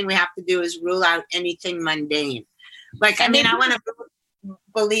first thing we have to do is rule out anything mundane. Like, I mean, I want to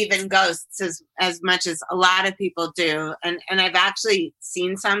believe in ghosts as much as a lot of people do. And I've actually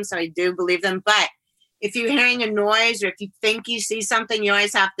seen some, so I do believe them. But if you're hearing a noise or if you think you see something, you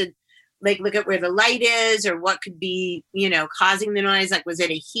always have to like look at where the light is or what could be, you know, causing the noise. Like, was it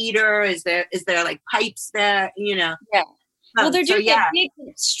a heater? Is there like pipes there? You know? Yeah. Well, they're doing a big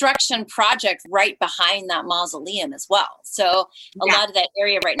construction project right behind that mausoleum as well. So a lot of that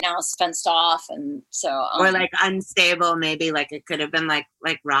area right now is fenced off, and so or like unstable, maybe like it could have been like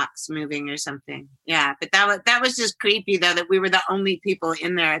rocks moving or something. Yeah, but that was just creepy though, that we were the only people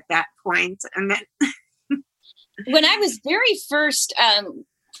in there at that point. And then when I was very first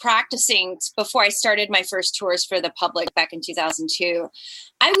practicing before I started my first tours for the public back in 2002,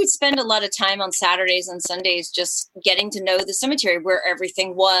 I would spend a lot of time on Saturdays and Sundays just getting to know the cemetery, where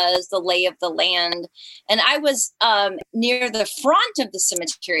everything was, the lay of the land. And I was near the front of the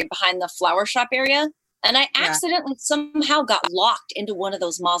cemetery behind the flower shop area. And I accidentally somehow got locked into one of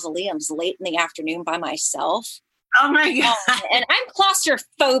those mausoleums late in the afternoon by myself. Oh my God. And I'm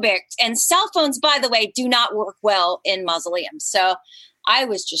claustrophobic, and cell phones, by the way, do not work well in mausoleums. So I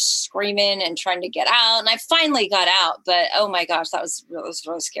was just screaming and trying to get out, and I finally got out. But oh my gosh, that was really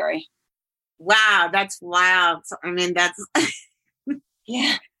scary. Wow, that's wild. I mean, that's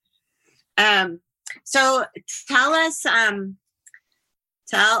yeah. So tell us and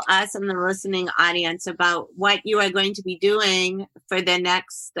the listening audience about what you are going to be doing for the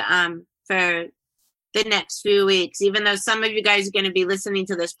next few weeks. Even though some of you guys are going to be listening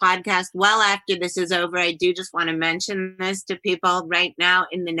to this podcast well after this is over, I do just want to mention this to people right now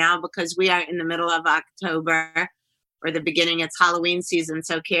in the now, because we are in the middle of October, or the beginning. It's Halloween season.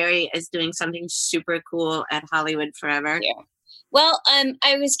 So Carrie is doing something super cool at Hollywood Forever. Yeah. Well,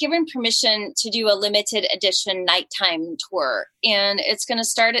 I was given permission to do a limited edition nighttime tour, and it's going to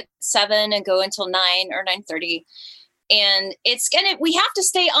start at 7 and go until 9 or 9:30. And we have to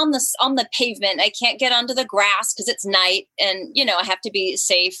stay on the pavement. I can't get onto the grass because it's night, and, you know, I have to be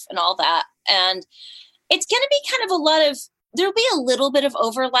safe and all that. And it's going to be kind of there'll be a little bit of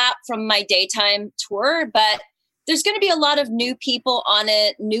overlap from my daytime tour, but there's going to be a lot of new people on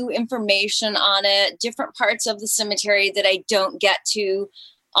it, new information on it, different parts of the cemetery that I don't get to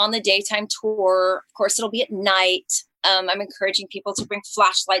on the daytime tour. Of course, it'll be at night. I'm encouraging people to bring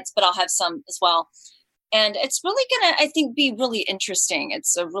flashlights, but I'll have some as well. And it's really going to, I think, be really interesting.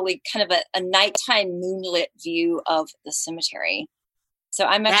 It's a really kind of a nighttime moonlit view of the cemetery. So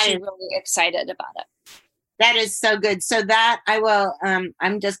I'm actually really excited about it. That is so good. So that I will,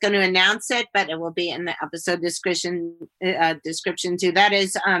 I'm just going to announce it, but it will be in the episode description too. That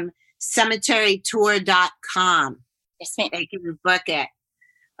is cemeterytour.com. Yes, ma'am. They can book it.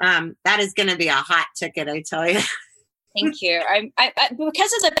 That is going to be a hot ticket, I tell you. Thank you. I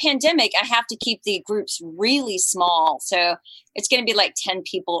because of the pandemic, I have to keep the groups really small. So it's going to be like 10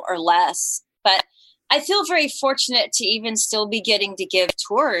 people or less. But I feel very fortunate to even still be getting to give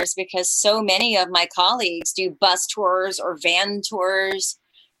tours because so many of my colleagues do bus tours or van tours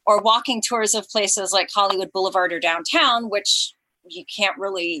or walking tours of places like Hollywood Boulevard or downtown, which you can't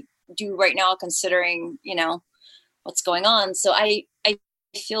really do right now considering, what's going on. So I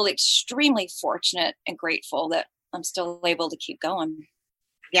feel extremely fortunate and grateful that I'm still able to keep going.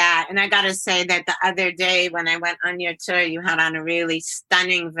 Yeah, and I got to say that the other day when I went on your tour, you had on a really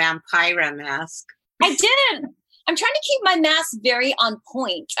stunning vampira mask. I did. I'm trying to keep my mask very on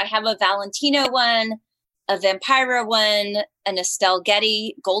point. I have a Valentino one, a Vampira one, an Estelle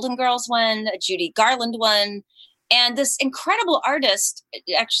Getty Golden Girls one, a Judy Garland one. And this incredible artist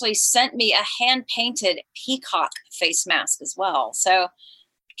actually sent me a hand-painted peacock face mask as well. So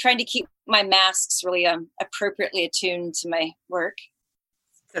trying to keep my masks really appropriately attuned to my work.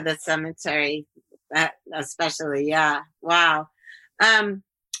 To the cemetery, especially. Yeah. Wow.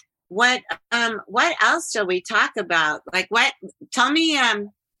 What else shall we talk about? Tell me,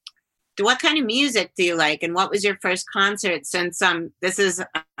 what kind of music do you like? And what was your first concert? Since this is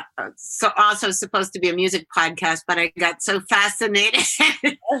also supposed to be a music podcast, but I got so fascinated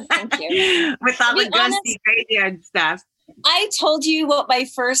Thank you. with all the ghosty graveyard stuff. I told you what my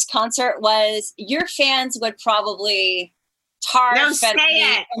first concert was. Your fans would probably fed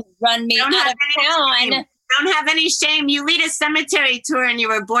me and run me out of town. Don't have any shame. You lead a cemetery tour and you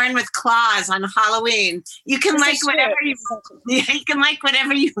were born with claws on Halloween. You can whatever you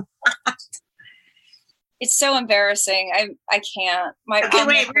want. It's so embarrassing. I can't. Okay,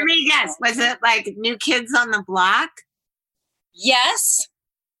 wait, let me guess. Was it like New Kids on the Block? Yes.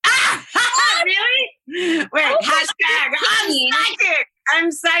 Really? Wait, hashtag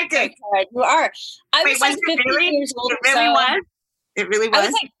I'm psychic. You are. I was like 15 years old. It really was? It really was? I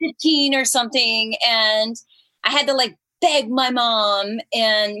was like 15 or something, and I had to like beg my mom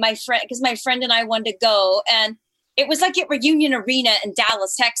and my friend, because my friend and I wanted to go, and it was like at Reunion Arena in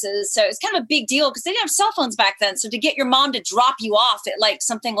Dallas, Texas. So it was kind of a big deal because they didn't have cell phones back then. So to get your mom to drop you off at like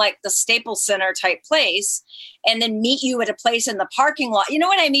something like the Staples Center type place and then meet you at a place in the parking lot, you know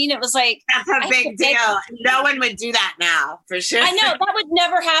what I mean? It was like, that's a big deal. No one would do that now, for sure. I know that would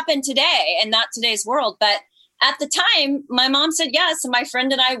never happen today and not today's world. But at the time, my mom said yes, and my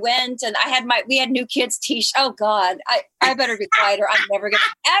friend and I went, and we had New Kids t-shirt. Oh God, I better be quiet, or I'm never gonna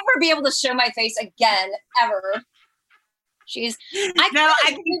ever be able to show my face again, ever.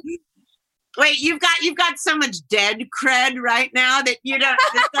 Wait, you've got so much dead cred right now that you don't.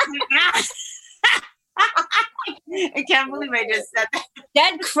 I can't believe I just said that.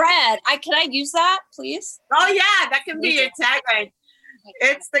 Dead cred. Can I use that, please? Oh yeah, that can be your tagline.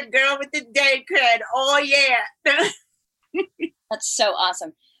 It's the girl with the dead cred. Oh yeah. That's so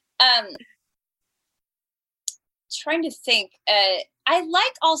awesome. Trying to think. I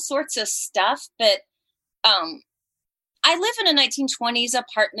like all sorts of stuff, but I live in a 1920s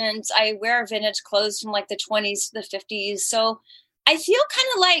apartment. I wear vintage clothes from like the 20s to the 50s. So I feel kind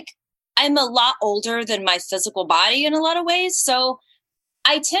of like I'm a lot older than my physical body in a lot of ways. So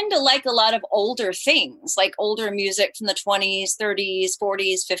I tend to like a lot of older things, like older music from the 20s, 30s,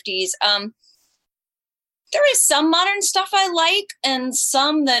 40s, 50s. There is some modern stuff I like and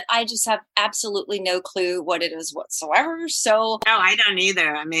some that I just have absolutely no clue what it is whatsoever. So no, I don't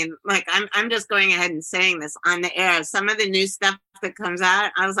either. I mean, like I'm just going ahead and saying this on the air. Some of the new stuff that comes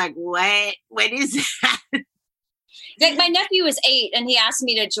out, I was like, what is that? Like my nephew is 8 and he asked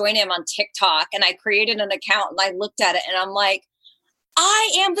me to join him on TikTok, and I created an account and I looked at it and I'm like,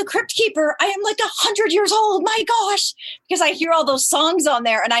 I am the Crypt Keeper. I am like 100 years old. My gosh. Because I hear all those songs on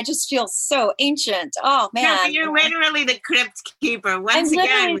there and I just feel so ancient. Oh, man. No, you're literally the Crypt Keeper. Once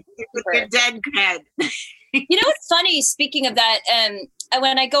again, with your dead cred. You know what's funny? Speaking of that,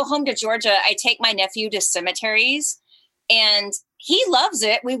 when I go home to Georgia, I take my nephew to cemeteries and he loves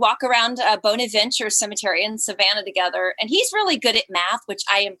it. We walk around Bonaventure Cemetery in Savannah together, and he's really good at math, which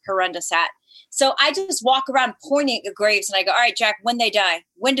I am horrendous at. So I just walk around pointing at the graves and I go, all right, Jack, when they die,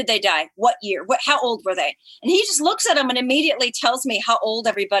 when did they die? What year? How old were they? And he just looks at them and immediately tells me how old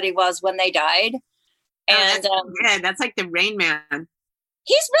everybody was when they died. And that's like the Rain Man.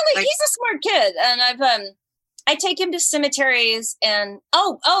 He's a smart kid. And I take him to cemeteries and,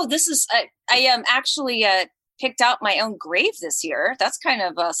 this is, I actually picked out my own grave this year. That's kind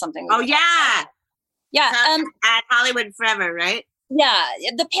of something. Oh yeah. Yeah. At Hollywood Forever, right? Yeah.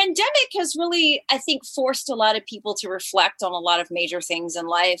 The pandemic has really, I think, forced a lot of people to reflect on a lot of major things in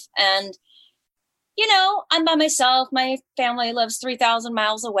life. And, you know, I'm by myself. My family lives 3,000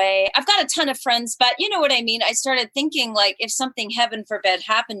 miles away. I've got a ton of friends, but you know what I mean? I started thinking, like, if something, heaven forbid,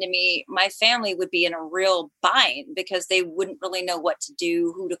 happened to me, my family would be in a real bind because they wouldn't really know what to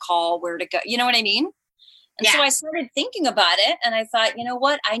do, who to call, where to go. You know what I mean? And so I started thinking about it, and I thought, you know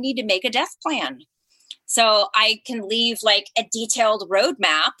what? I need to make a death plan. So I can leave like a detailed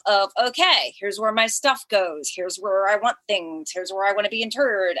roadmap of, okay, here's where my stuff goes. Here's where I want things. Here's where I want to be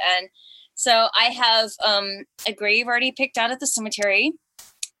interred. And so I have a grave already picked out at the cemetery.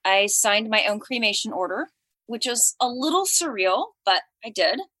 I signed my own cremation order, which is a little surreal, but I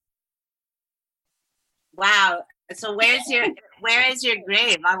did. Wow. So where is your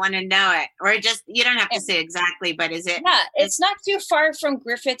grave? I want to know it. Or just, you don't have to say exactly, but is it? Yeah, it's not too far from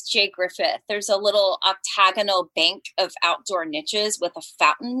Griffith J. Griffith. There's a little octagonal bank of outdoor niches with a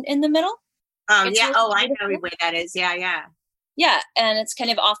fountain in the middle. Oh, It's yeah. really Oh, I beautiful. know where that is. Yeah, yeah. Yeah, and it's kind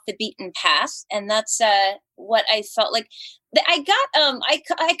of off the beaten path, and that's what I felt like. I got.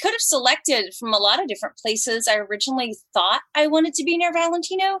 I could have selected from a lot of different places. I originally thought I wanted to be near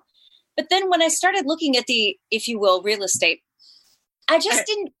Valentino, but then when I started looking at the, if you will, real estate, I just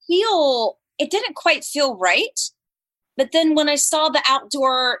didn't feel. It didn't quite feel right. But then when I saw the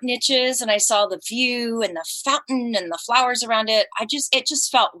outdoor niches and I saw the view and the fountain and the flowers around it, it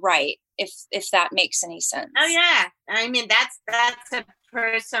just felt right. If that makes any sense. Oh yeah. I mean, that's a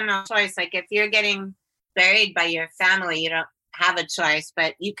personal choice. Like if you're getting buried by your family, you don't have a choice,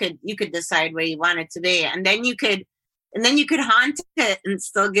 but you could decide where you want it to be. And then you could haunt it and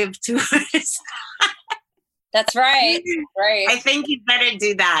still give tours. That's right. Right. I think you better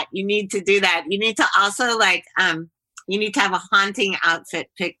do that. You need to do that. You need to also you need to have a haunting outfit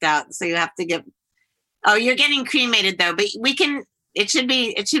picked out. So you have to get, you're getting cremated though, but it should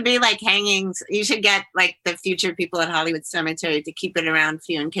be like hangings. You should get like the future people at Hollywood Cemetery to keep it around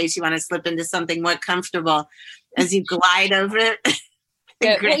for you in case you want to slip into something more comfortable as you glide over it.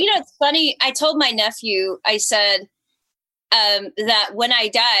 Yeah, well, you know, it's funny. I told my nephew, I said that when I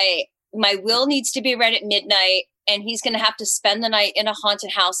die, my will needs to be read at midnight and he's going to have to spend the night in a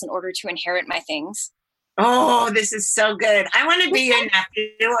haunted house in order to inherit my things. Oh, this is so good. I want to be your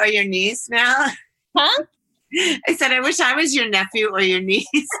nephew or your niece now. Huh? I said, I wish I was your nephew or your niece.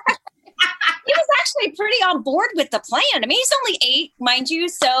 He was actually pretty on board with the plan. I mean, he's only 8, mind you.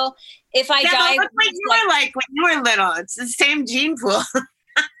 So if I die, look like you were like when you were little. It's the same gene pool.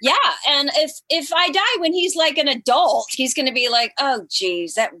 Yeah, and if I die when he's like an adult, he's going to be like, oh,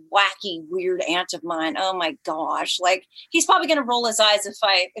 geez, that wacky, weird aunt of mine. Oh my gosh! Like he's probably going to roll his eyes if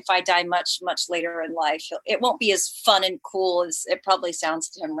I die much later in life. It won't be as fun and cool as it probably sounds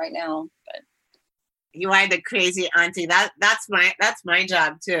to him right now. But you are the crazy auntie. That's my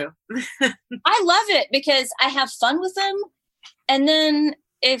job too. I love it because I have fun with him, and then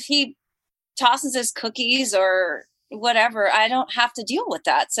if he tosses his cookies or whatever, I don't have to deal with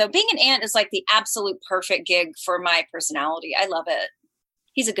that. So being an aunt is like the absolute perfect gig for my personality. I love it.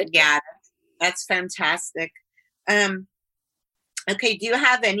 He's a good kid. Yeah, that's fantastic. Okay, do you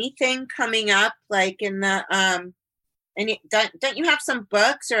have anything coming up like in the don't you have some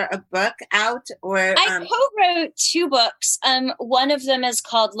books or a book out or I co-wrote 2 books. One of them is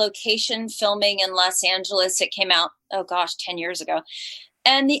called Location Filming in Los Angeles. It came out 10 years ago.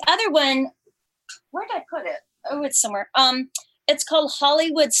 And the other one, where did I put it? Oh, it's somewhere. It's called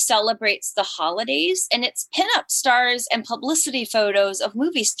Hollywood Celebrates the Holidays, and it's pinup stars and publicity photos of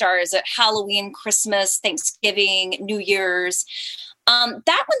movie stars at Halloween, Christmas, Thanksgiving, New Year's. That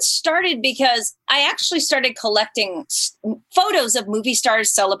one started because I actually started collecting photos of movie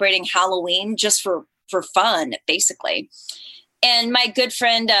stars celebrating Halloween just for fun, basically. And my good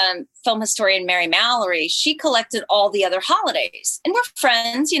friend, film historian Mary Mallory, she collected all the other holidays. And we're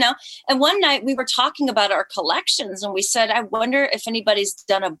friends, you know. And one night we were talking about our collections and we said, I wonder if anybody's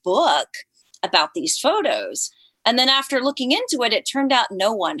done a book about these photos. And then after looking into it, it turned out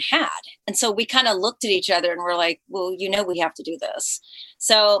no one had. And so we kind of looked at each other and we're like, well, you know, we have to do this.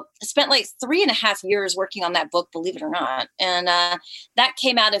 So I spent like 3.5 years working on that book, believe it or not. And that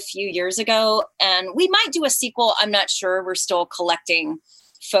came out a few years ago. And we might do a sequel. I'm not sure. We're still collecting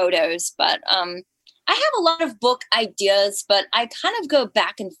photos. But I have a lot of book ideas, but I kind of go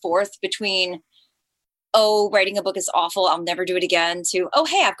back and forth between, writing a book is awful, I'll never do it again, to,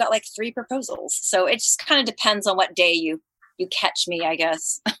 hey, I've got like 3 proposals. So it just kind of depends on what day you catch me, I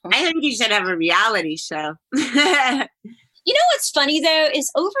guess. I think you should have a reality show. You know what's funny, though,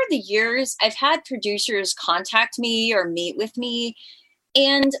 is over the years, I've had producers contact me or meet with me,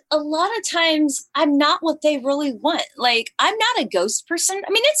 And a lot of times I'm not what they really want. Like, I'm not a ghost person.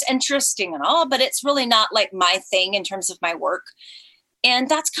 I mean, it's interesting and all, but it's really not like my thing in terms of my work. And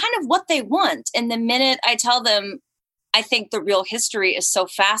that's kind of what they want. And the minute I tell them, I think the real history is so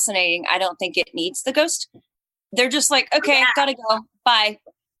fascinating, I don't think it needs the ghost, they're just like, okay, gotta go. Bye.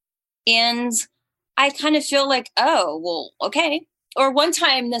 And I kind of feel like, oh, well, okay. Or one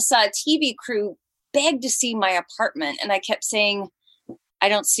time this TV crew begged to see my apartment. And I kept saying, I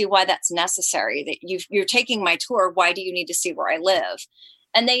don't see why that's necessary. That you're taking my tour. Why do you need to see where I live?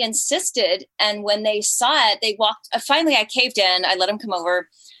 And they insisted. And when they saw it, they walked. Finally, I caved in. I let them come over.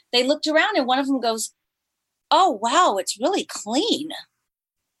 They looked around and one of them goes, oh, wow, it's really clean.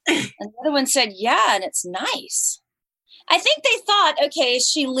 And the other one said, yeah, and it's nice. I think they thought, okay,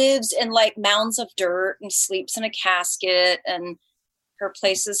 she lives in like mounds of dirt and sleeps in a casket and her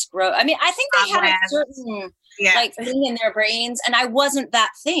place is gross. I mean, I think they had a certain like thing in their brains, and I wasn't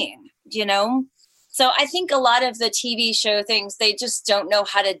that thing, you know? So I think a lot of the TV show things, they just don't know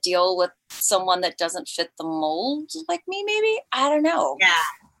how to deal with someone that doesn't fit the mold like me, maybe. I don't know.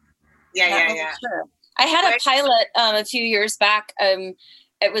 Yeah. Sure. I had a pilot a few years back.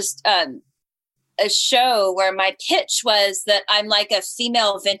 It was a show where my pitch was that I'm like a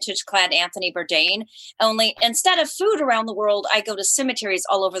female vintage clad Anthony Bourdain, only instead of food around the world, I go to cemeteries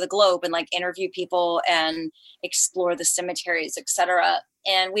all over the globe and like interview people and explore the cemeteries, etc.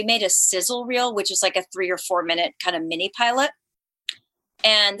 And we made a sizzle reel, which is like a 3 or 4 minute kind of mini pilot.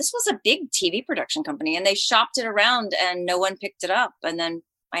 And this was a big TV production company, and they shopped it around and no one picked it up. And then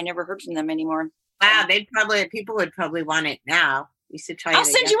I never heard from them anymore. Wow, people would probably want it now. You should try. I'll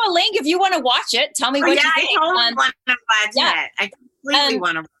send you a link if you want to watch it. Tell me what you think. I totally want to watch it. I completely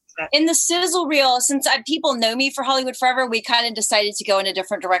want to watch it. In the sizzle reel, since people know me for Hollywood Forever, we kind of decided to go in a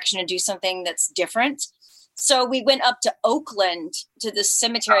different direction and do something that's different. So we went up to Oakland to the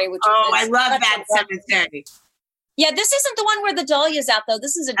cemetery. I love that cemetery. Yeah, this isn't the one where the dahlia's out, though.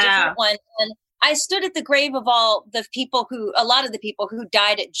 This is a different one. And I stood at the grave of a lot of the people who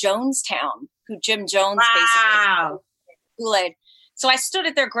died at Jonestown, who Jim Jones basically Kool-Aid. So I stood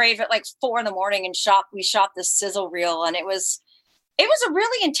at their grave at like 4 a.m. and we shot this sizzle reel, and it was a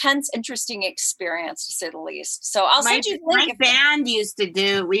really intense, interesting experience, to say the least. So I'll send you the link. My band used to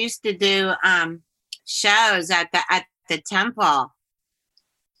do shows at the temple,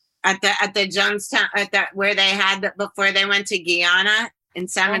 at the Jonestown, where they had before they went to Guyana in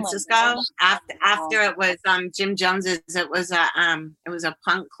San Francisco. After it was Jim Jones's, it was a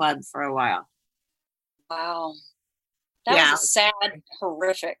punk club for a while. Wow. That was sad,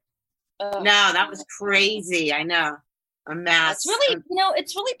 horrific. No, that was crazy. I know. A mess.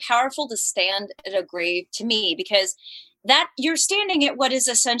 It's really powerful to stand at a grave, to me, because that you're standing at what is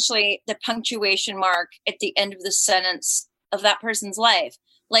essentially the punctuation mark at the end of the sentence of that person's life.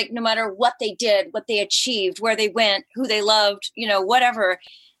 Like, no matter what they did, what they achieved, where they went, who they loved, whatever,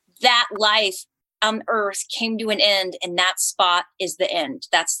 that life on earth came to an end, and that spot is the end.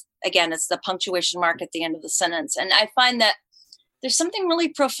 Again, it's the punctuation mark at the end of the sentence. And I find that there's something really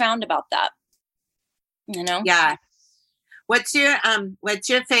profound about that, Yeah. What's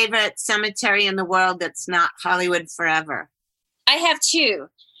your favorite cemetery in the world that's not Hollywood Forever? I have 2.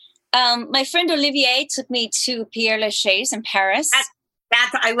 My friend Olivier took me to Père Lachaise in Paris.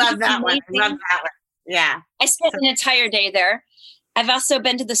 I love that one. Yeah. I spent an entire day there. I've also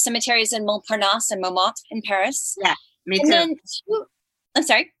been to the cemeteries in Montparnasse and Montmartre in Paris. Yeah, me too. I'm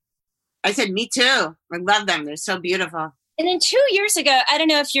sorry? I said, me too. I love them. They're so beautiful. And then 2 years ago, I don't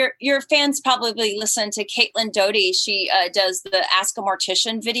know if your fans probably listen to Caitlin Doughty. She does the Ask a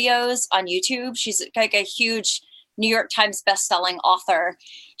Mortician videos on YouTube. She's like a huge New York Times bestselling author.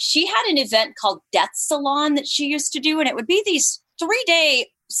 She had an event called Death Salon that she used to do, and it would be these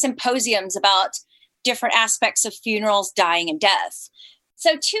 3-day symposiums about different aspects of funerals, dying, and death.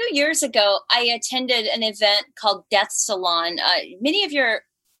 So 2 years ago, I attended an event called Death Salon. Many of your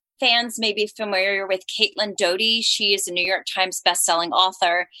fans may be familiar with Caitlin Doughty. She is a New York Times bestselling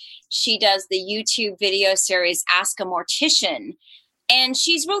author. She does the YouTube video series Ask a Mortician. And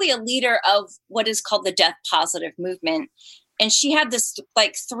she's really a leader of what is called the death positive movement. And she had this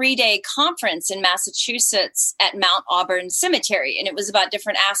like 3-day conference in Massachusetts at Mount Auburn Cemetery. And it was about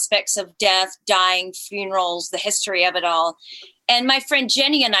different aspects of death, dying, funerals, the history of it all. And my friend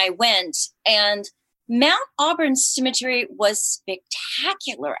Jenny and I went, and Mount Auburn Cemetery was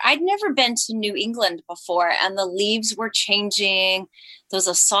spectacular. I'd never been to New England before, and the leaves were changing. There was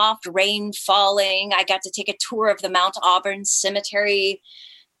a soft rain falling. I got to take a tour of the Mount Auburn Cemetery.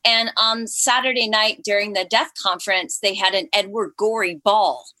 And on Saturday night during the death conference, they had an Edward Gorey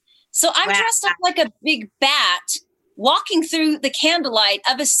ball. So I'm dressed up like a big bat, walking through the candlelight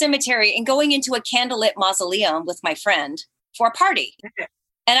of a cemetery and going into a candlelit mausoleum with my friend for a party.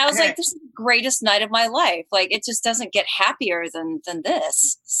 And I was like, this is the greatest night of my life. Like, it just doesn't get happier than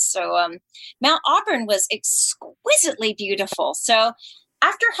this. So Mount Auburn was exquisitely beautiful. So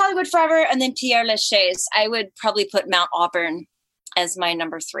after Hollywood Forever and then Père Lachaise, I would probably put Mount Auburn as my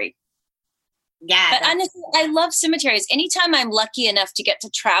number 3. Yeah. But honestly, I love cemeteries. Anytime I'm lucky enough to get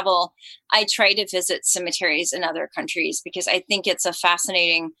to travel, I try to visit cemeteries in other countries because I think it's a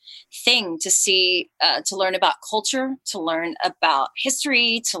fascinating thing to see, to learn about culture, to learn about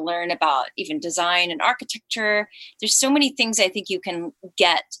history, to learn about even design and architecture. There's so many things I think you can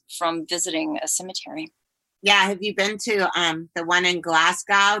get from visiting a cemetery. Yeah. Have you been to the one in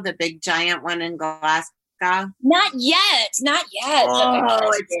Glasgow, the big giant one in Glasgow? Not yet.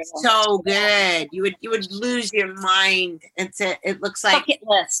 Oh, it's so good. You would lose your mind. It looks like bucket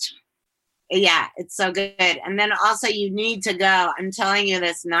list. Yeah, it's so good. And then also you need to go. I'm telling you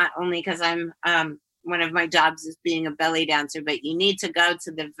this not only because I'm one of my jobs is being a belly dancer, but you need to go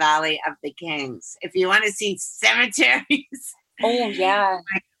to the Valley of the Kings if you want to see cemeteries. Oh yeah.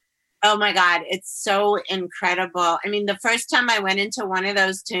 Oh my God, it's so incredible. I mean, the first time I went into one of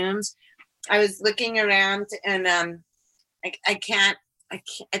those tombs, I was looking around and I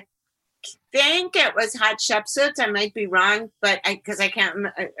think it was Hatshepsut. I might be wrong, but I'd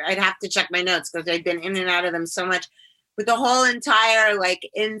have to check my notes because I've been in and out of them so much. But the whole entire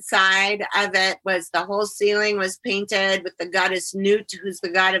inside of it was the whole ceiling was painted with the goddess Nut, who's the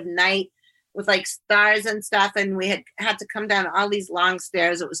god of night, with stars and stuff. And we had to come down all these long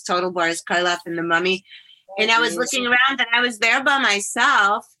stairs. It was total Boris Karloff and the Mummy. And I was looking around and I was there by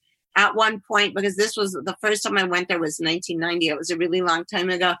myself at one point, because this was the first time I went there was 1990. It was a really long time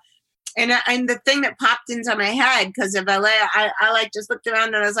ago. And the thing that popped into my head because of LA, I just looked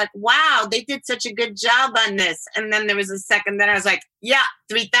around and I was like, wow, they did such a good job on this. And then there was a second, then I was like, yeah,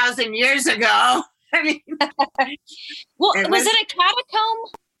 3,000 years ago. I mean, well, was it a catacomb?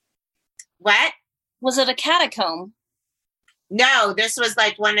 What? Was it a catacomb? No, this was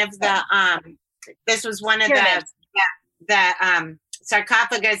one of the, the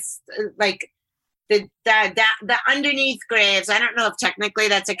sarcophagus, the underneath graves. I don't know if technically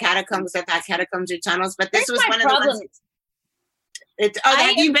that's a catacomb because I thought catacombs are tunnels, but this was one of the ones.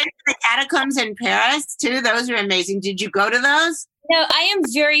 Have you been to the catacombs in Paris too? Those are amazing. Did you go to those? No, I am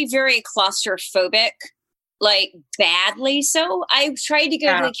very, very claustrophobic, badly so. I tried to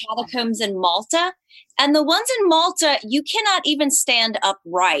go to the catacombs in Malta. And the ones in Malta, you cannot even stand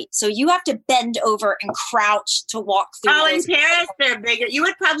upright. So you have to bend over and crouch to walk through. Oh, in Paris, they're bigger. You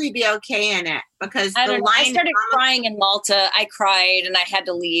would probably be okay in it because I started crying in Malta. I cried and I had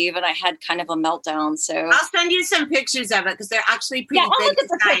to leave and I had kind of a meltdown. So I'll send you some pictures of it because they're actually pretty big. I'll look at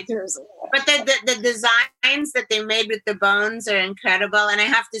the pictures. But the designs that they made with the bones are incredible. And I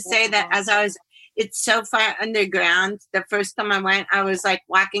have to say that it's so far underground. The first time I went, I was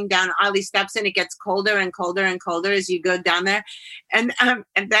walking down all these steps and it gets colder and colder and colder as you go down there. And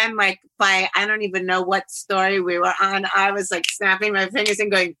then by, I don't even know what story we were on, I was snapping my fingers and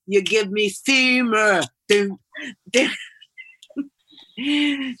going, you give me steamer.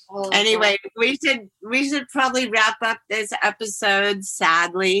 Anyway, we should probably wrap up this episode,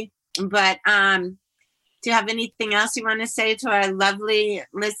 sadly. But do you have anything else you want to say to our lovely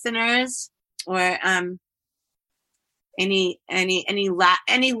listeners? Or any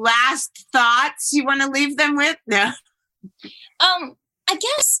last thoughts you want to leave them with? No. I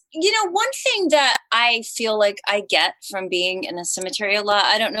guess one thing that I feel like I get from being in a cemetery a lot.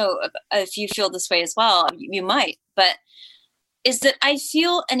 I don't know if you feel this way as well. You might, but is that I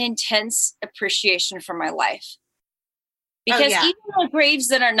feel an intense appreciation for my life. Because even the graves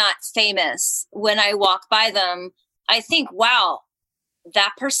that are not famous, when I walk by them, I think, wow,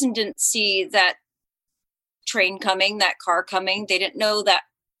 that person didn't see that train coming, that car coming. They didn't know that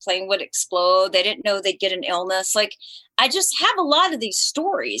plane would explode. They didn't know they'd get an illness. I just have a lot of these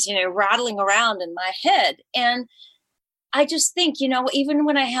stories, rattling around in my head. And I just think, even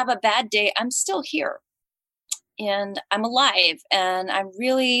when I have a bad day, I'm still here and I'm alive. And I'm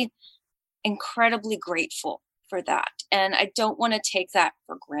really incredibly grateful for that. And I don't want to take that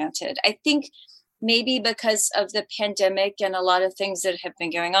for granted. I think maybe because of the pandemic and a lot of things that have been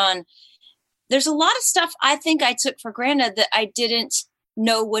going on, there's a lot of stuff I think I took for granted that I didn't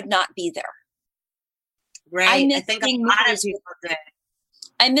know would not be there. Right. I think a lot of people did.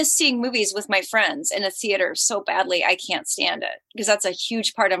 I miss seeing movies with my friends in a theater so badly. I can't stand it because that's a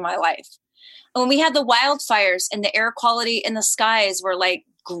huge part of my life. When we had the wildfires and the air quality in the skies were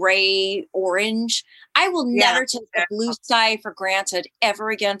gray, orange, I will never take the blue sky for granted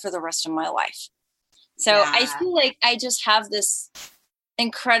ever again for the rest of my life. So I feel like I just have this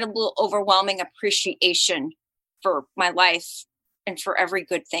incredible, overwhelming appreciation for my life and for every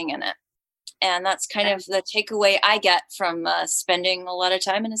good thing in it. And that's kind of the takeaway I get from spending a lot of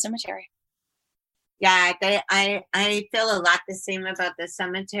time in a cemetery. Yeah, I feel a lot the same about the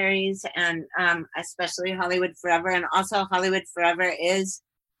cemeteries, and especially Hollywood Forever. And also Hollywood Forever is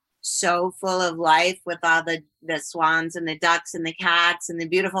so full of life with all the swans and the ducks and the cats and the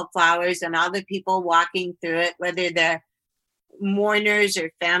beautiful flowers and all the people walking through it, whether they're mourners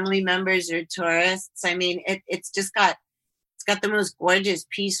or family members or tourists. I mean, it's got the most gorgeous,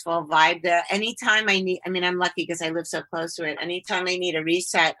 peaceful vibe there. Anytime I'm lucky because I live so close to it. Anytime I need a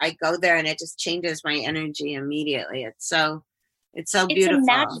reset, I go there and it just changes my energy immediately. It's so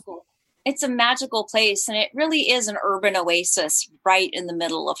beautiful. It's a magical place, and it really is an urban oasis right in the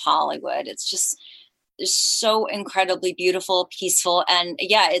middle of Hollywood. It's so incredibly beautiful, peaceful, and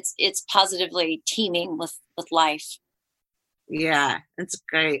yeah, it's positively teeming with life. Yeah, it's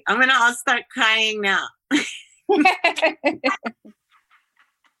great. I'll start crying now. It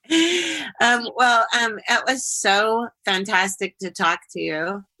was so fantastic to talk to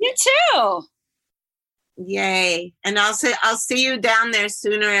you. You too. Yay. And I'll see you down there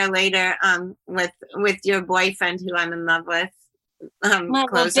sooner or later with your boyfriend who I'm in love with. My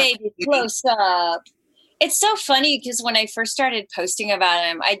little baby, close up. It's so funny because when I first started posting about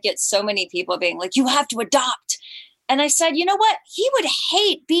him, I'd get so many people being like, you have to adopt. And I said, you know what? He would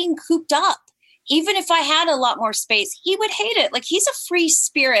hate being cooped up. Even if I had a lot more space, he would hate it. Like, he's a free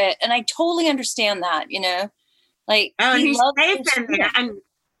spirit, and I totally understand that, you know? Like, he's safe in there.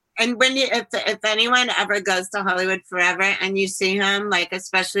 And when if anyone ever goes to Hollywood Forever and you see him, like,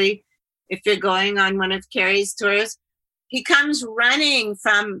 especially if you're going on one of Carrie's tours, he comes running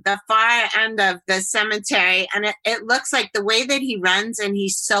from the far end of the cemetery, and it looks like the way that he runs, and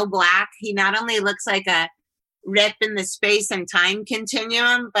he's so black, he not only looks like a rip in the space and time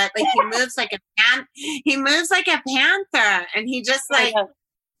continuum, but like he moves like a panther, and he just like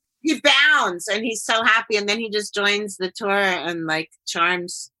he bounds, and he's so happy, and then he just joins the tour and like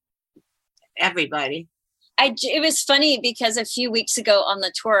charms everybody. It was funny because a few weeks ago on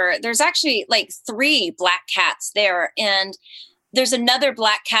the tour, there's actually like 3 black cats there, and there's another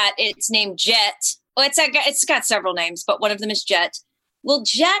black cat. It's named Jet. Well, it's got several names, but one of them is Jet. Well,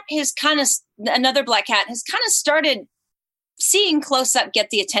 Jet has another black cat has kind of started seeing Close Up get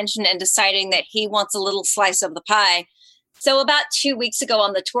the attention and deciding that he wants a little slice of the pie. So about 2 weeks ago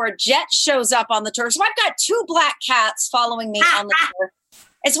on the tour, Jet shows up on the tour. So I've got 2 black cats following me on the tour.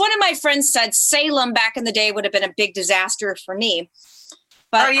 As one of my friends said, Salem back in the day would have been a big disaster for me.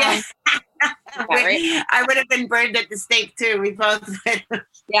 But, yeah, right? I would have been burned at the stake too. We both would.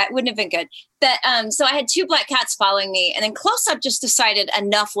 Yeah, it wouldn't have been good. But so I had 2 black cats following me, and then Close Up just decided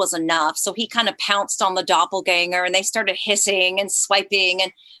enough was enough. So he kind of pounced on the doppelganger, and they started hissing and swiping.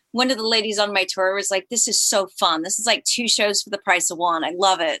 And one of the ladies on my tour was like, "This is so fun. This is like 2 shows for the price of 1. I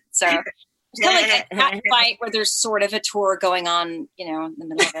love it." So it's kind of like a cat fight where there's sort of a tour going on, you know, in the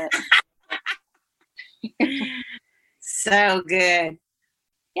middle of it. So good.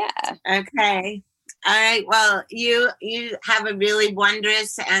 Yeah. Okay. All right. Well, you have a really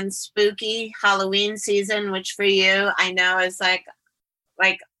wondrous and spooky Halloween season, which for you, I know is like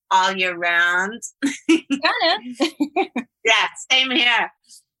all year round. Kind of. Yeah, same here.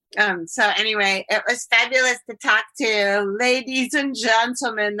 So anyway, it was fabulous to talk to. Ladies and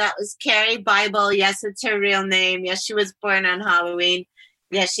gentlemen, that was Carrie Bible. Yes, it's her real name. Yes, she was born on Halloween.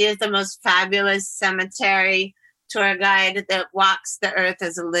 Yes, she is the most fabulous cemetery tour guide that walks the earth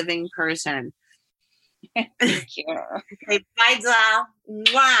as a living person. Thank you. Okay, bye, Zal.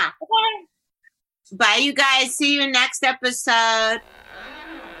 Mwah. Bye, you guys. See you next episode.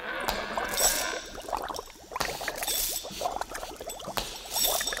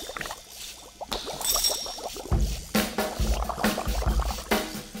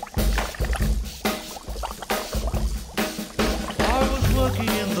 Working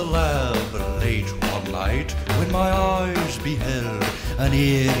in the lab late one night when my eyes beheld an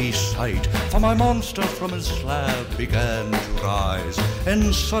eerie sight, for my monster from his slab began to rise,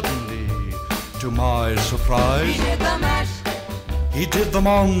 and suddenly, to my surprise, He did the mash. He did the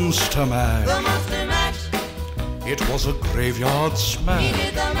monster mash. The monster mash. It was a graveyard smash. He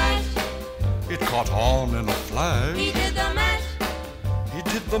did the mash. It caught on in a flash. He did the mash. He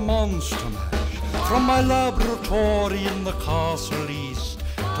did the monster mash. From my laboratory in the castle east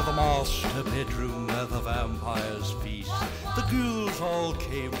to the master bedroom where the vampires feast, the ghouls all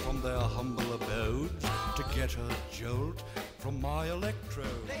came from their humble abodes to get a jolt from my electrode.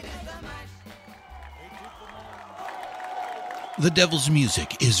 The Devil's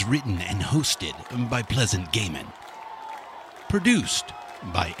Music is written and hosted by Pleasant Gaiman. Produced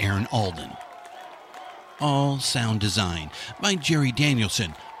by Aaron Alden. All sound design by Jerry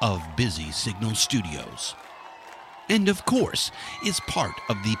Danielson of Busy Signal Studios. And of course, is part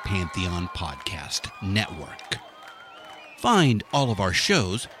of the Pantheon Podcast Network. Find all of our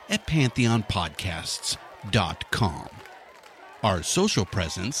shows at pantheonpodcasts.com. Our social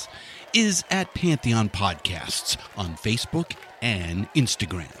presence is at Pantheon Podcasts on Facebook and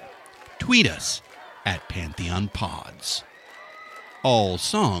Instagram. Tweet us at Pantheon Pods. All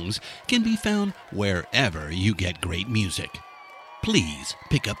songs can be found wherever you get great music. Please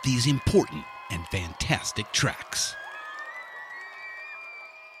pick up these important and fantastic tracks.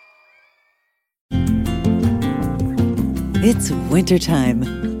 It's wintertime.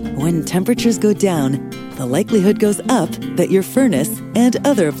 When temperatures go down, the likelihood goes up that your furnace and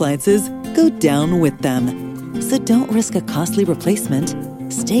other appliances go down with them. So don't risk a costly replacement.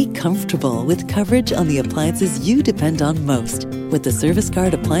 Stay comfortable with coverage on the appliances you depend on most with the Service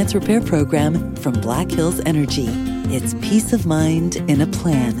Guard Appliance Repair Program from Black Hills Energy. It's peace of mind in a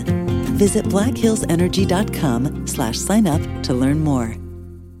plan. Visit blackhillsenergy.com/sign up to learn more.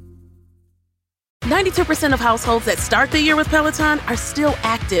 92% of households that start the year with Peloton are still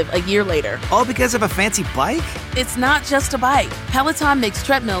active a year later. All because of a fancy bike? It's not just a bike. Peloton makes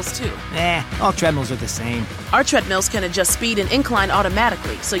treadmills too. All treadmills are the same. Our treadmills can adjust speed and incline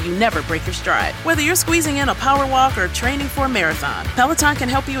automatically, so you never break your stride. Whether you're squeezing in a power walk or training for a marathon, Peloton can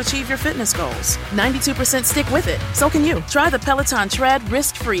help you achieve your fitness goals. 92% stick with it. So can you. Try the Peloton Tread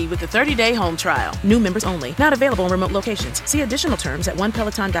risk-free with a 30-day home trial. New members only. Not available in remote locations. See additional terms at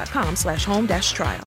onepeloton.com/home-trial.